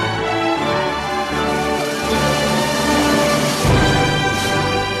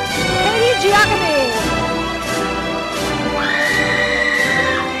 Katie Giacomi.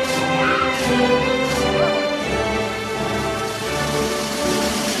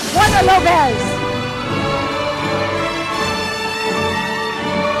 Wanda Lopez.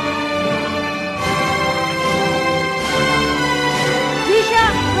 Disha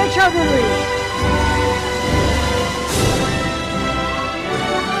Richarduri.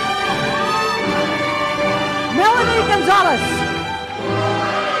 Melanie Gonzalez.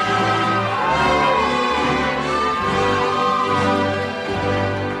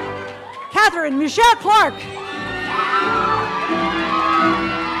 Catherine Michelle Clark.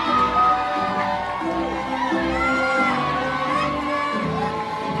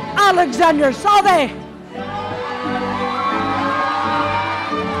 Alexander Salve.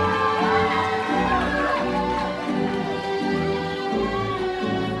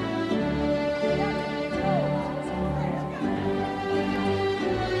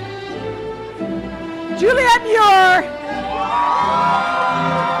 Juliet Muir.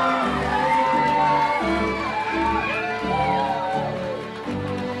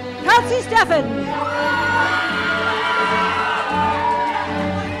 Kelsey Steffen.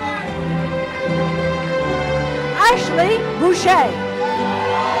 Ashley Boucher.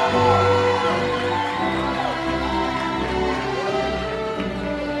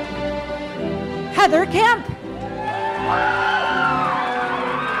 Heather Kemp.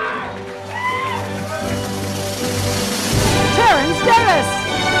 Terrence Davis.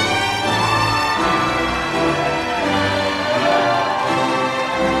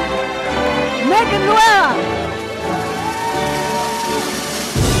 Megan Luera.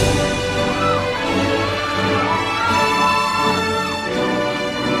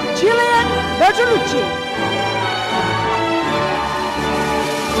 Jillian Bertolucci.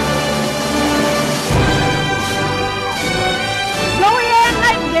 Zoe Ann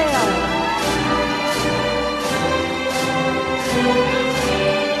Nightingale.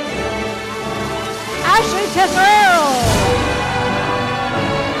 Ashley Tesorero.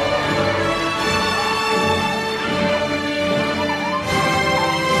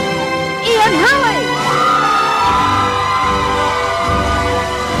 Ian Hurley.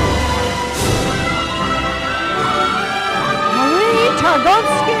 Marie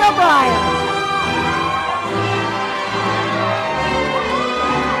Targonsky O'Brien.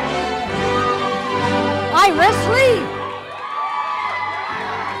 Iris Lee.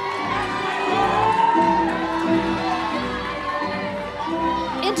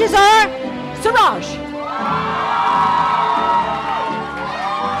 Intizar Siraj.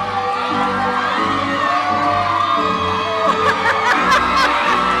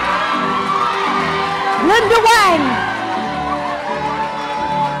 Linda Wang.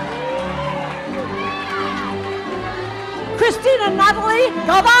 Christina Natalie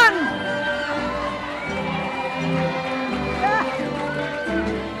Galvan.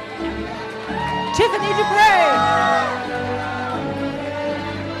 Tiffany Dupre.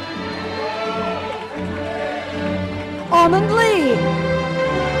 Almond Lee.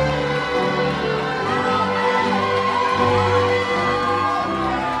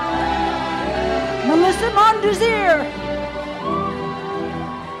 Melissa Mondesir.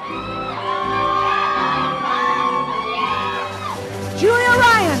 Julia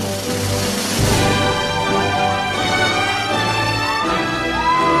Ryan.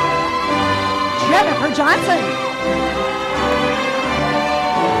 Jennifer Johnson.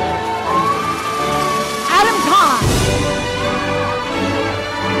 Adam Kahn.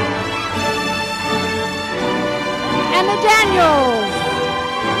 Emma Daniels.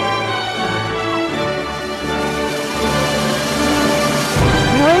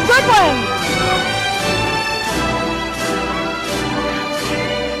 Mary Goodwin.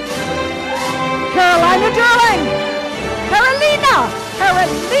 Carolina Durling. Carolina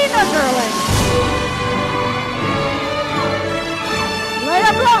Durling.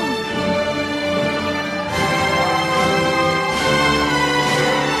 Leia Blum.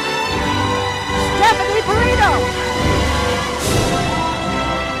 Stephanie Perito.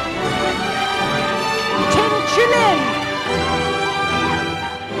 Tim Chulin.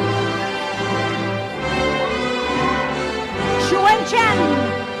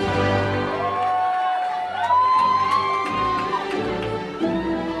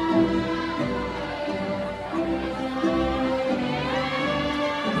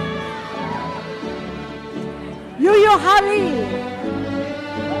 Yuyu Hari.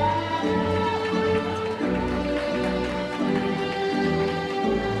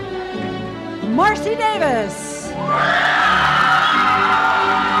 Marcy Davis.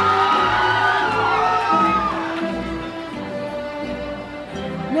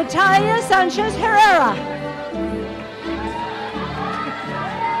 Natalia Sanchez Herrera.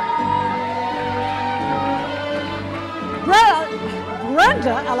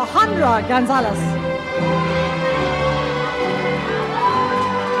 Brenda Alejandra Gonzalez.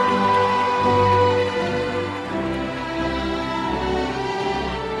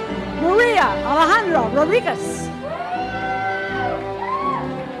 Maria Alejandra Rodriguez.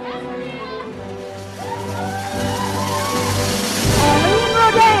 Arlene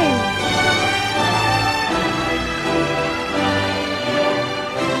Rodain.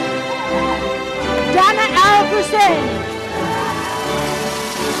 Dana Al Hussein.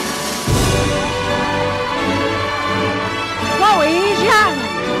 Chloe Jiang.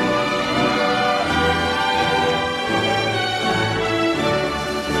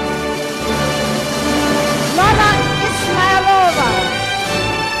 Lana Ismailova.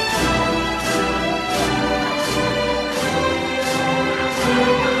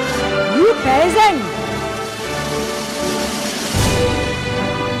 Yu Peizeng.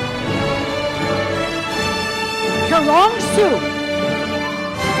 Karong Su.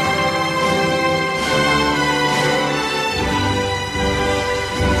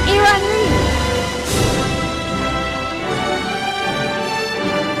 Iran Lee.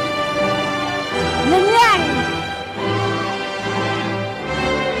 Lin Yang.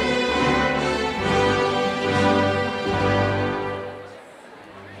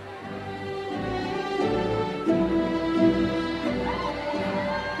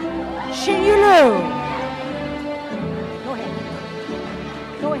 Xin Yulu. Go ahead.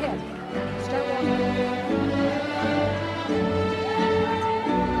 Go ahead. Start walking.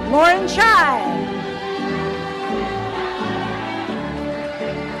 Lauren Chai.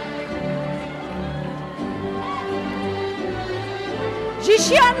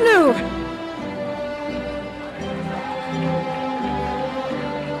 Jixian Lu.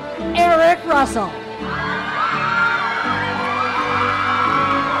 Eric Russell.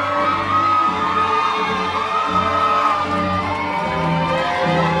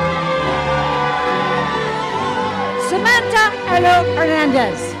 Samantha Elo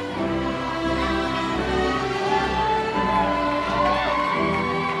Hernandez.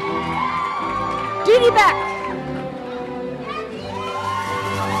 Dee Beck.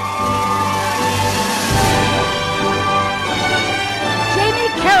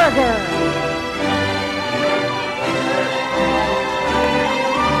 Jamie Carragher.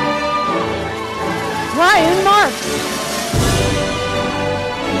 Ryan Marks.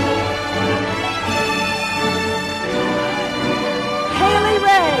 Haley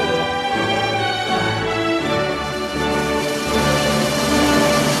Ray.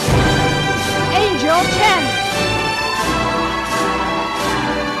 Angel Chen.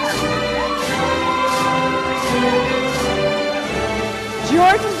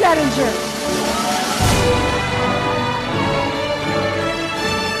 Jordan Gettinger.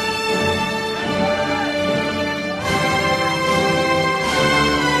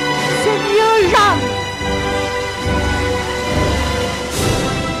 Sinyu Zhang.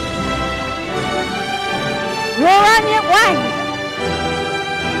 Roranya Wang.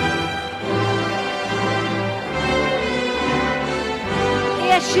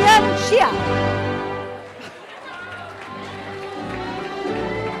 Xian Xia.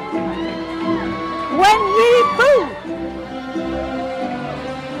 Wen Yi Fu.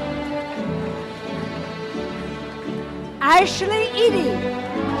 Ashley Edie.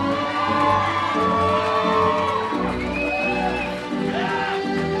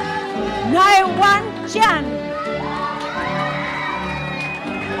 Nai Wan Jian.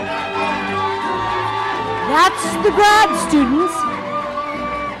 That's the grad students.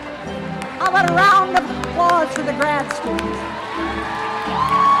 How about a round of applause for the grad students?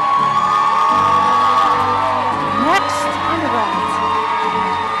 Next, undergrads.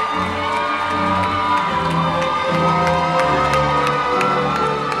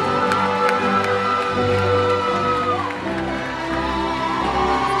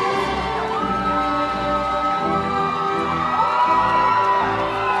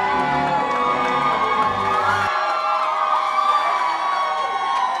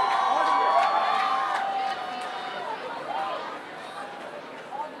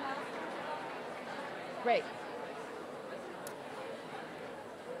 Great.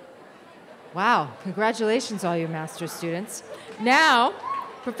 Wow, congratulations all you master's students. Now,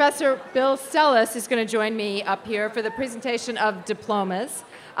 Professor Bill Stellis is going to join me up here for the presentation of diplomas.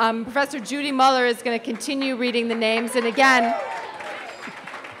 Professor Judy Muller is going to continue reading the names, and again,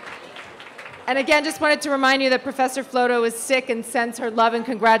 just wanted to remind you that Professor Floto is sick and sends her love and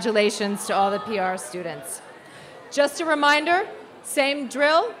congratulations to all the PR students. Just a reminder, same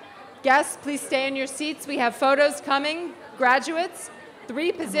drill. Guests, please stay in your seats. We have photos coming. Graduates,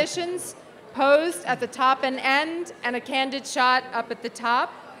 3 positions posed at the top and end, and a candid shot up at the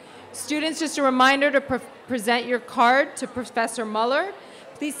top. Students, just a reminder to present your card to Professor Muller.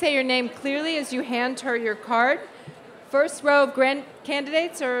 Please say your name clearly as you hand her your card. First row of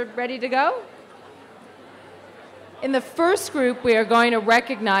candidates are ready to go. In the first group, we are going to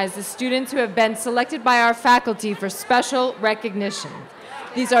recognize the students who have been selected by our faculty for special recognition.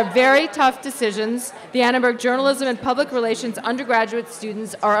 These are very tough decisions. The Annenberg Journalism and Public Relations undergraduate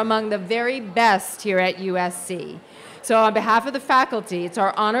students are among the very best here at USC. So on behalf of the faculty, it's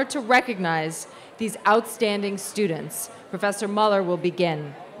our honor to recognize these outstanding students. Professor Muller will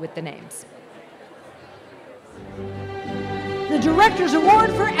begin with the names. The Director's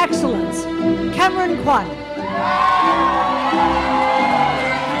Award for Excellence, Cameron Kwan.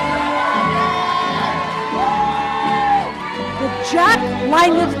 The Jack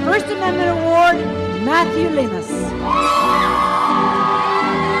Linus First Amendment Award, Matthew Lemus.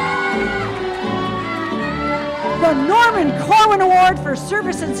 The Norman Corwin Award for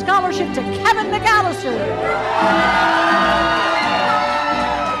Service and Scholarship to Kevin McAllister.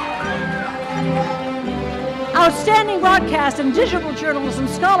 Outstanding Broadcast and Digital Journalism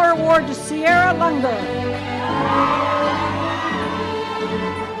Scholar Award to Sierra Lunger.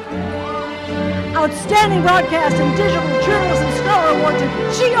 Outstanding Broadcast and Digital Journalism Scholar Award to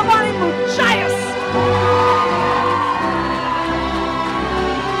Giovanni Muchayas.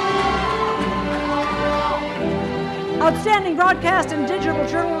 Outstanding Broadcast and Digital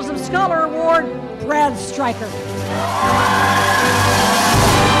Journalism Scholar Award, Brad Stryker.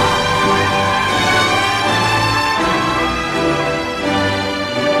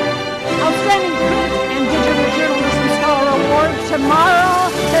 Outstanding Print and Digital Journalism Scholar Award, Tamara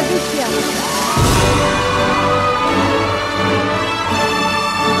Seducian.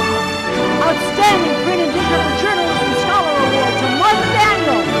 Outstanding Print and Digital Journalism Scholar Award to Martha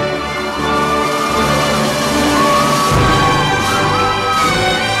Daniel.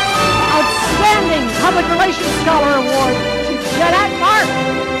 Outstanding Public Relations Scholar Award to Jeanette Mark.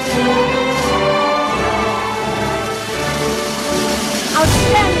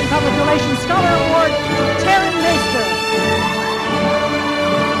 Outstanding Public Relations Scholar Award to Taryn Meister.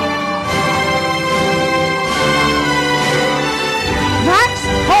 Max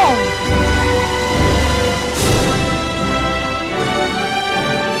Holmes.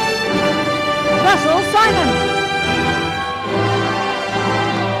 Russell Simon.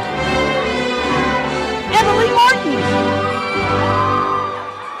 Emily Morton.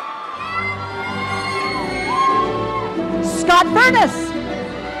 Scott Furness.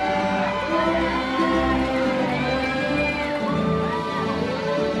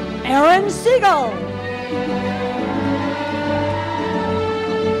 Aaron Siegel.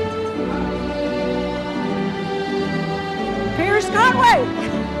 Pierce Conway.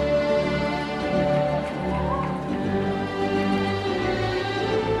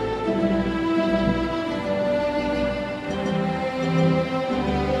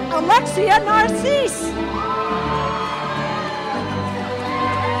 Alexia Narcisse.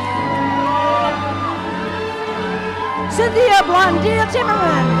 Cynthia Blondie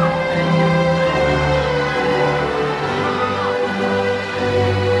Timmerman.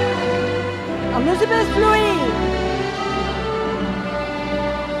 Elizabeth Louis.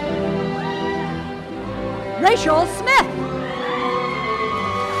 Rachel Smith.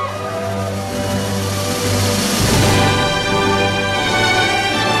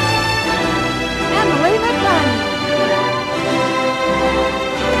 Emily McLean.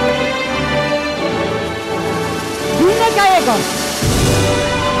 Dina Gallegos.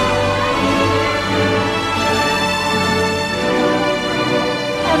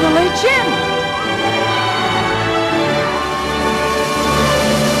 Emily Chin.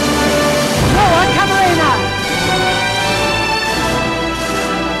 Noah Camarena.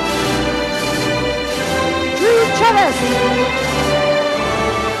 Drew Chavez.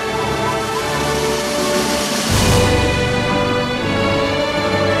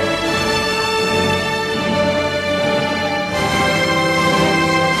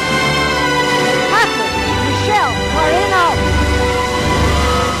 Michelle Marino.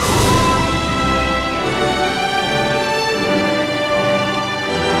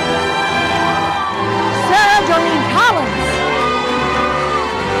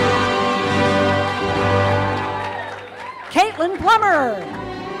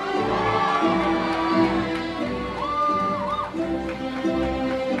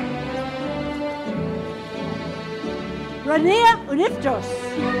 Rania Uniftos.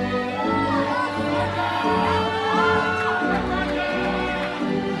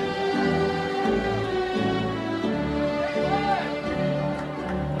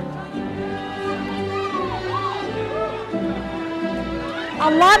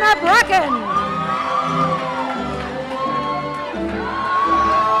 Alana Bracken.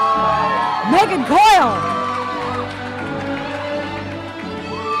 Megan Coyle.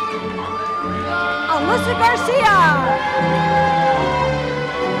 Alyssa Garcia.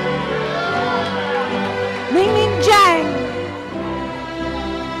 Mingming Zhang.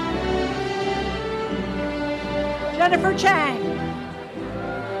 Jennifer Chang.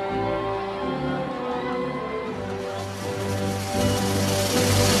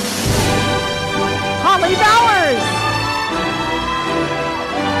 Holly Bowers.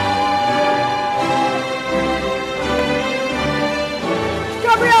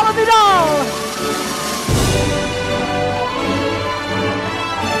 Gabriela Vidal.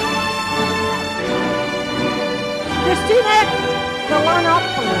 Christina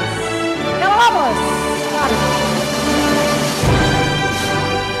Galanopoulos.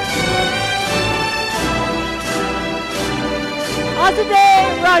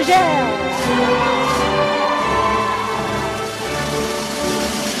 Azadeh Rajel.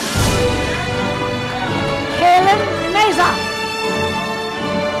 Kaylin Meza.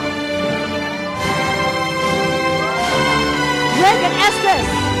 Reagan Estes.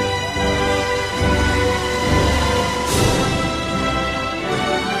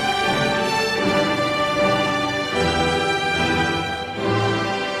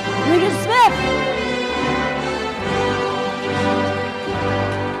 Regan Smith.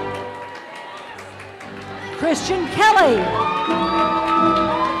 Christian Kelly.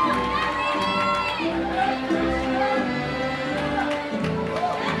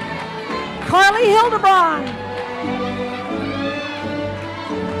 Carly Hildebrand.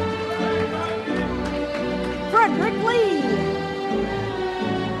 Frederick Lee.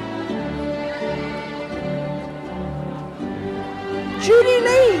 Judy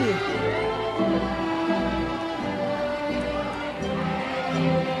Lee.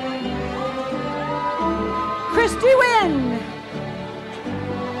 Christy Wynn.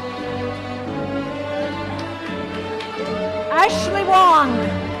 Ashley Wong.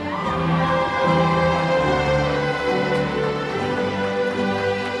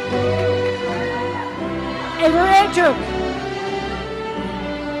 Avery Achuk.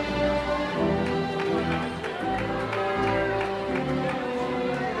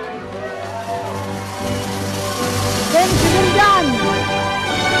 Benjamin Dunn.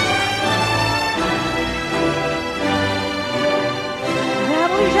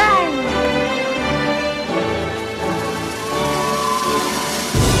 Natalie Zhang.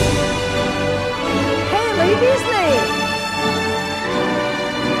 Haley Beasley.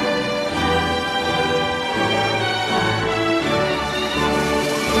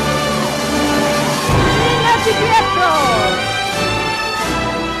 Nina DiPietro.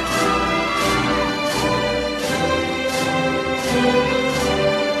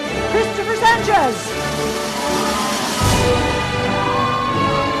 Christopher Sanchez.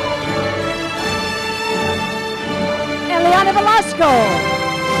 Eliana Velasco.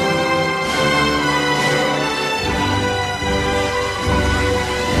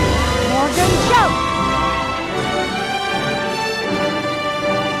 Morgan Shelp.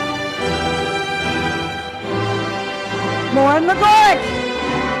 Lauren McGorrick.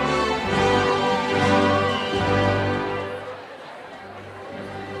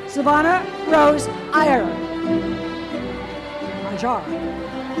 Savannah Rose Iyer. Ajar.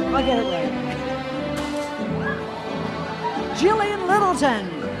 I'll get it right. Jillian Littleton.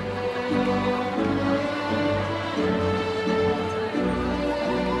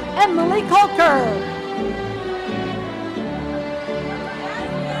 Emily Colker.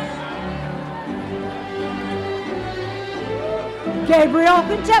 Gabriel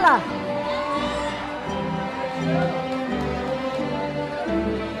Quintella.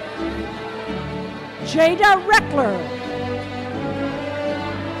 Jada Reckler.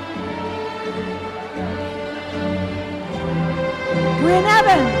 Bryn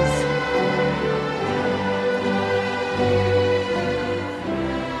Evans.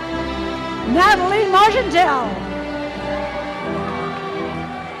 Natalie Margentel.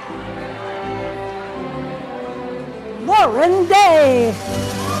 Lauren Day.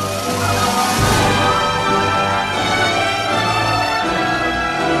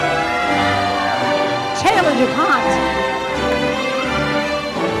 Taylor DuPont.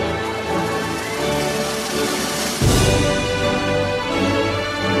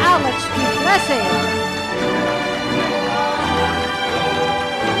 Alex Duplessis.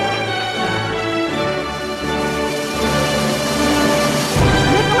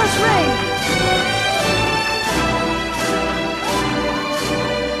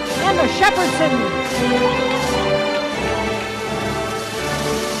 Shepherdson.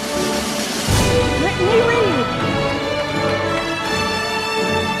 Brittany Reed.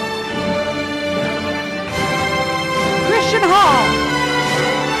 Christian Hall.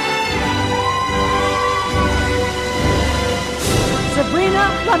 Sabrina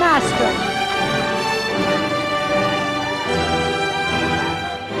Lamastra.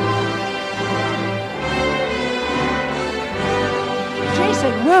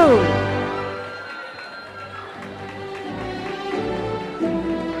 Jason Wu.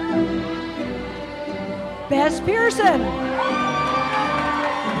 Bess Pearson.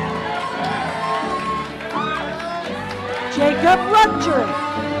 Jacob Rutger.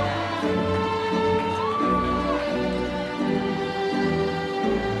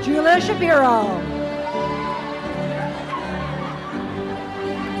 Julia Shapiro.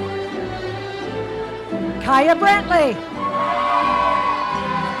 Kaya Brantley.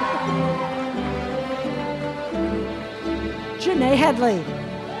 Janae Headley.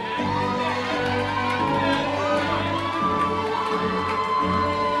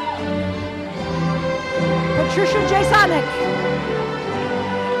 Patricia J. Sonic.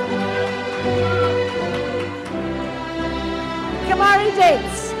 Kamari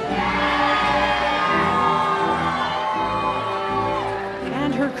Dates.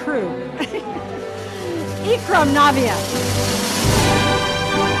 And her crew. Ikram Navia.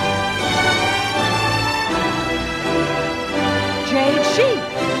 Jade Sheep.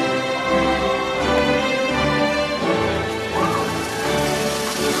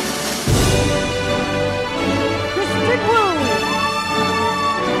 Kristen Wu.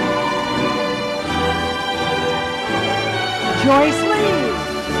 Joyce Lee.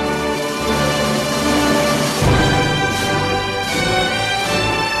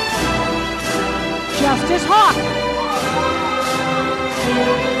 Justice Hawk.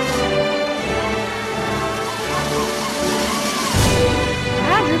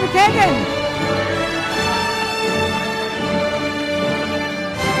 Andrew McKagan.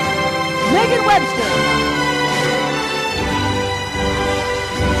 Megan Webster.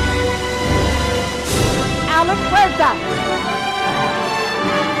 Alan Puerta.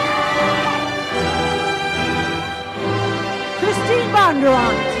 Christine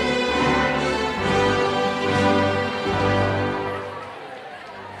Bondurant.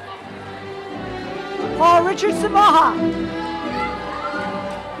 Paul Richard Samoha.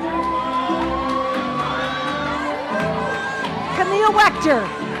 Camille Wechter.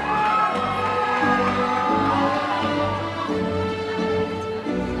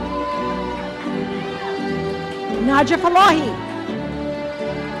 Naja Falahi.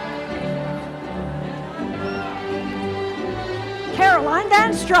 Caroline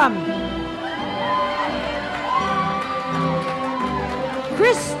Danstrom.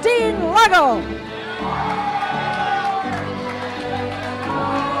 Christine Lago.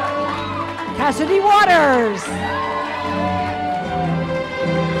 Cassidy Waters.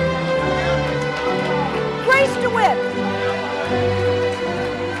 Grace DeWitt.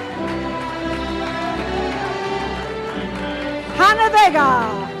 Hannah Vega.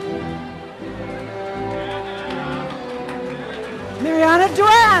 Mariana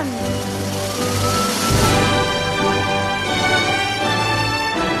Duran.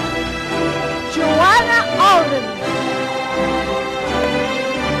 Joanna Alden.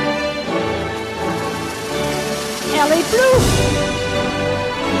 Ellie Blue.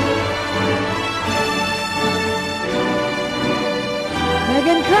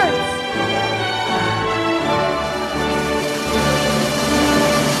 Megan Kurtz.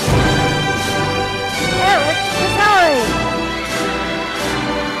 Eric Casari.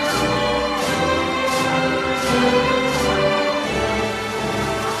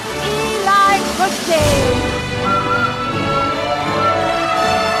 Eli Coste.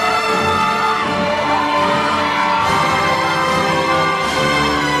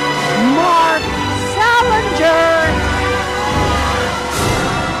 Mark Salinger.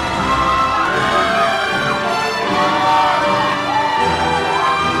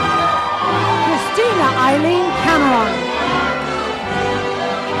 Christina Eileen Cameron.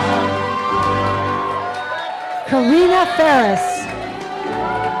 Karina Ferris.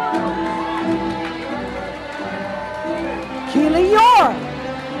 Keely York.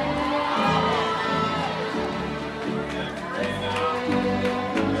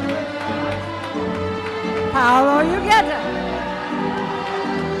 Paolo Ugetta.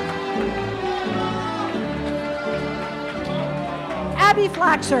 Abby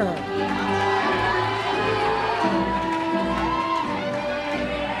Flaxer.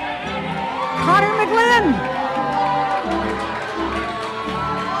 Connor McGlynn.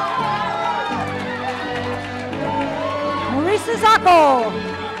 Zako.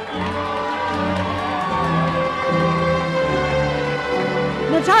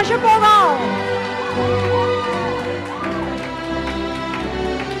 Natasha Bogal.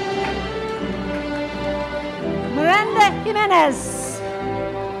 Miranda Jimenez.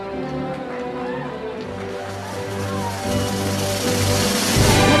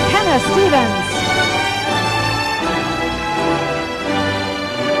 McKenna Stevens.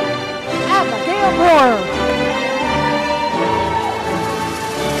 Abigail Brewer.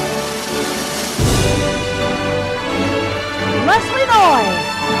 Leslie Noy.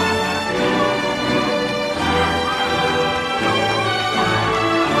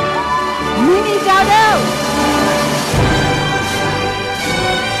 Mimi Dowdell.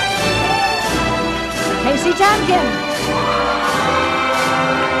 Casey Tamkin.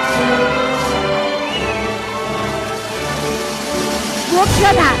 Brooke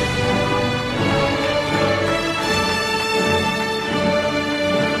Jenna.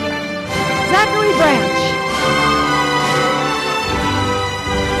 Zachary Branch.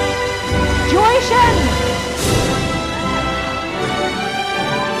 Joy Shen.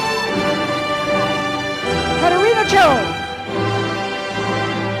 Katarina Cho.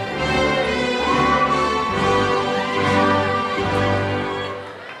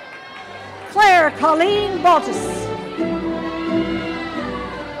 Claire Colleen Baltus.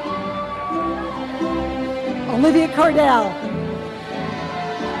 Olivia Cordell.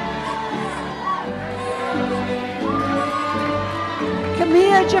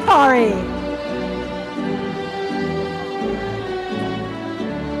 Camilla Jafari.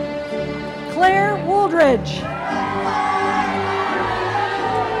 Claire Wooldridge.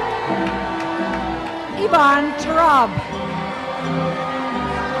 Ivan Tarab.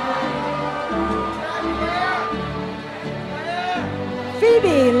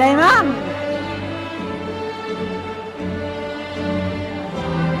 Phoebe Lehman.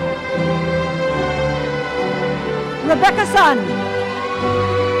 Rebecca Sun.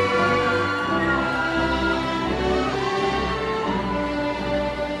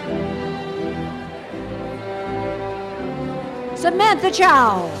 Samantha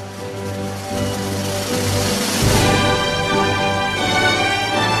Chow.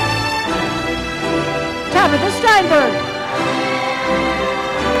 Tabitha Steinberg.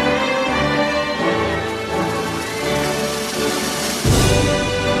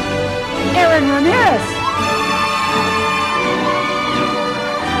 Erin Ramirez.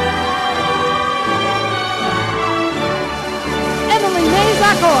 Emily May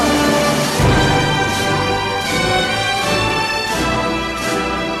Zachor.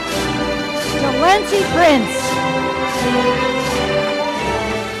 Delancey Prince.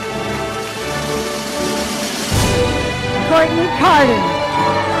 Courtney Carden.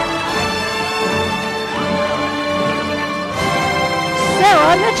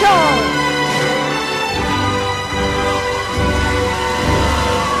 Sarah Mitchell.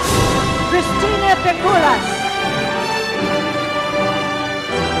 Christina Peculas.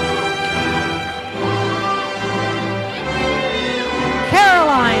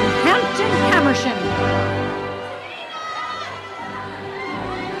 Caroline Hampton Camerson.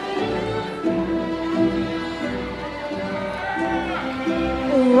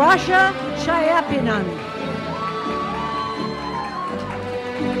 Rasha Chayapinan.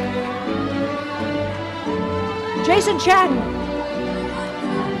 Jason Chen.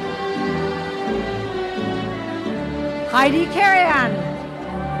 Heidi Carrion.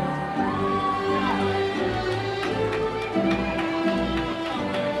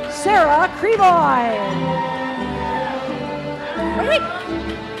 Sarah Creeboy. Wait.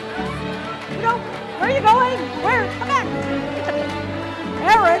 No, where are you going? Where? Come back.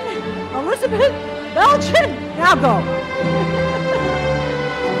 Erin Elizabeth Belchin. Now go.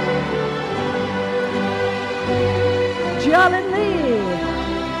 Jialin Lee.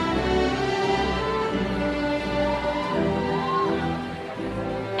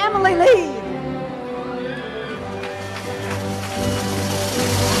 Emily Lee.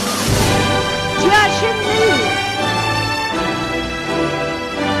 Jiaxin Lee.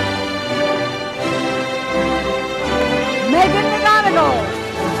 Megan McGonigal.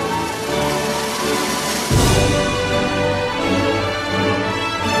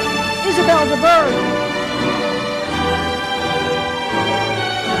 Isabel DeBerg.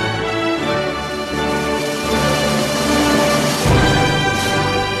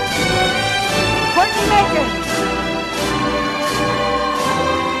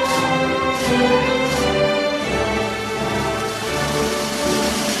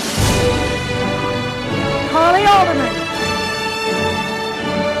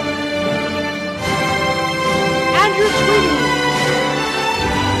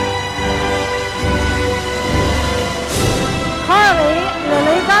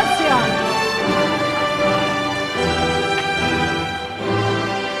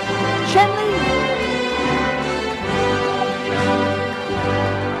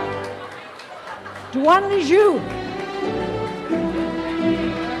 Diane Lijoux.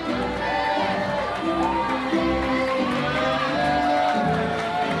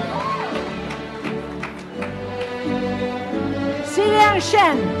 Xiliang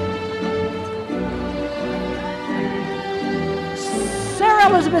Shen. Sarah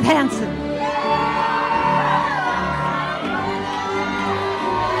Elizabeth Hansen.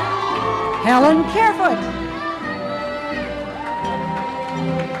 Helen Carefoot.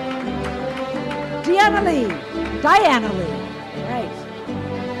 Diana Lee. Right.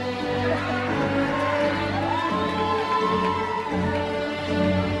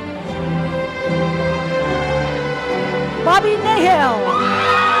 Bobby Nahill.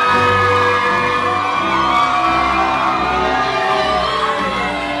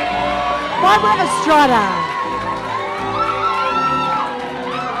 Barbara Estrada.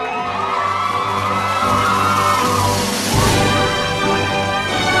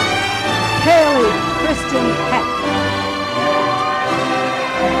 Haley Kristen Heck.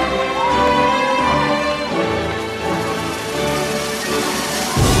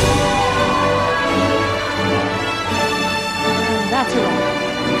 And that's a wrap.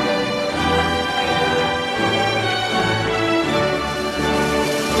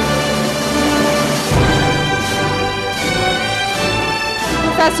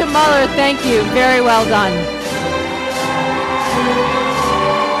 Professor Muller, thank you. Very well done.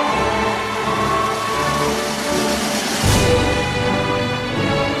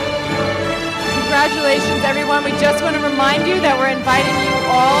 Congratulations, everyone. We just want to remind you that we're inviting you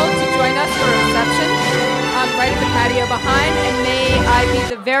all to join us for a reception right at the patio behind. And may I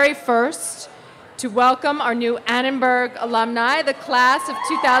be the very first to welcome our new Annenberg alumni, the class of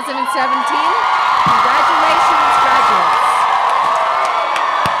 2017. Congratulations, graduates.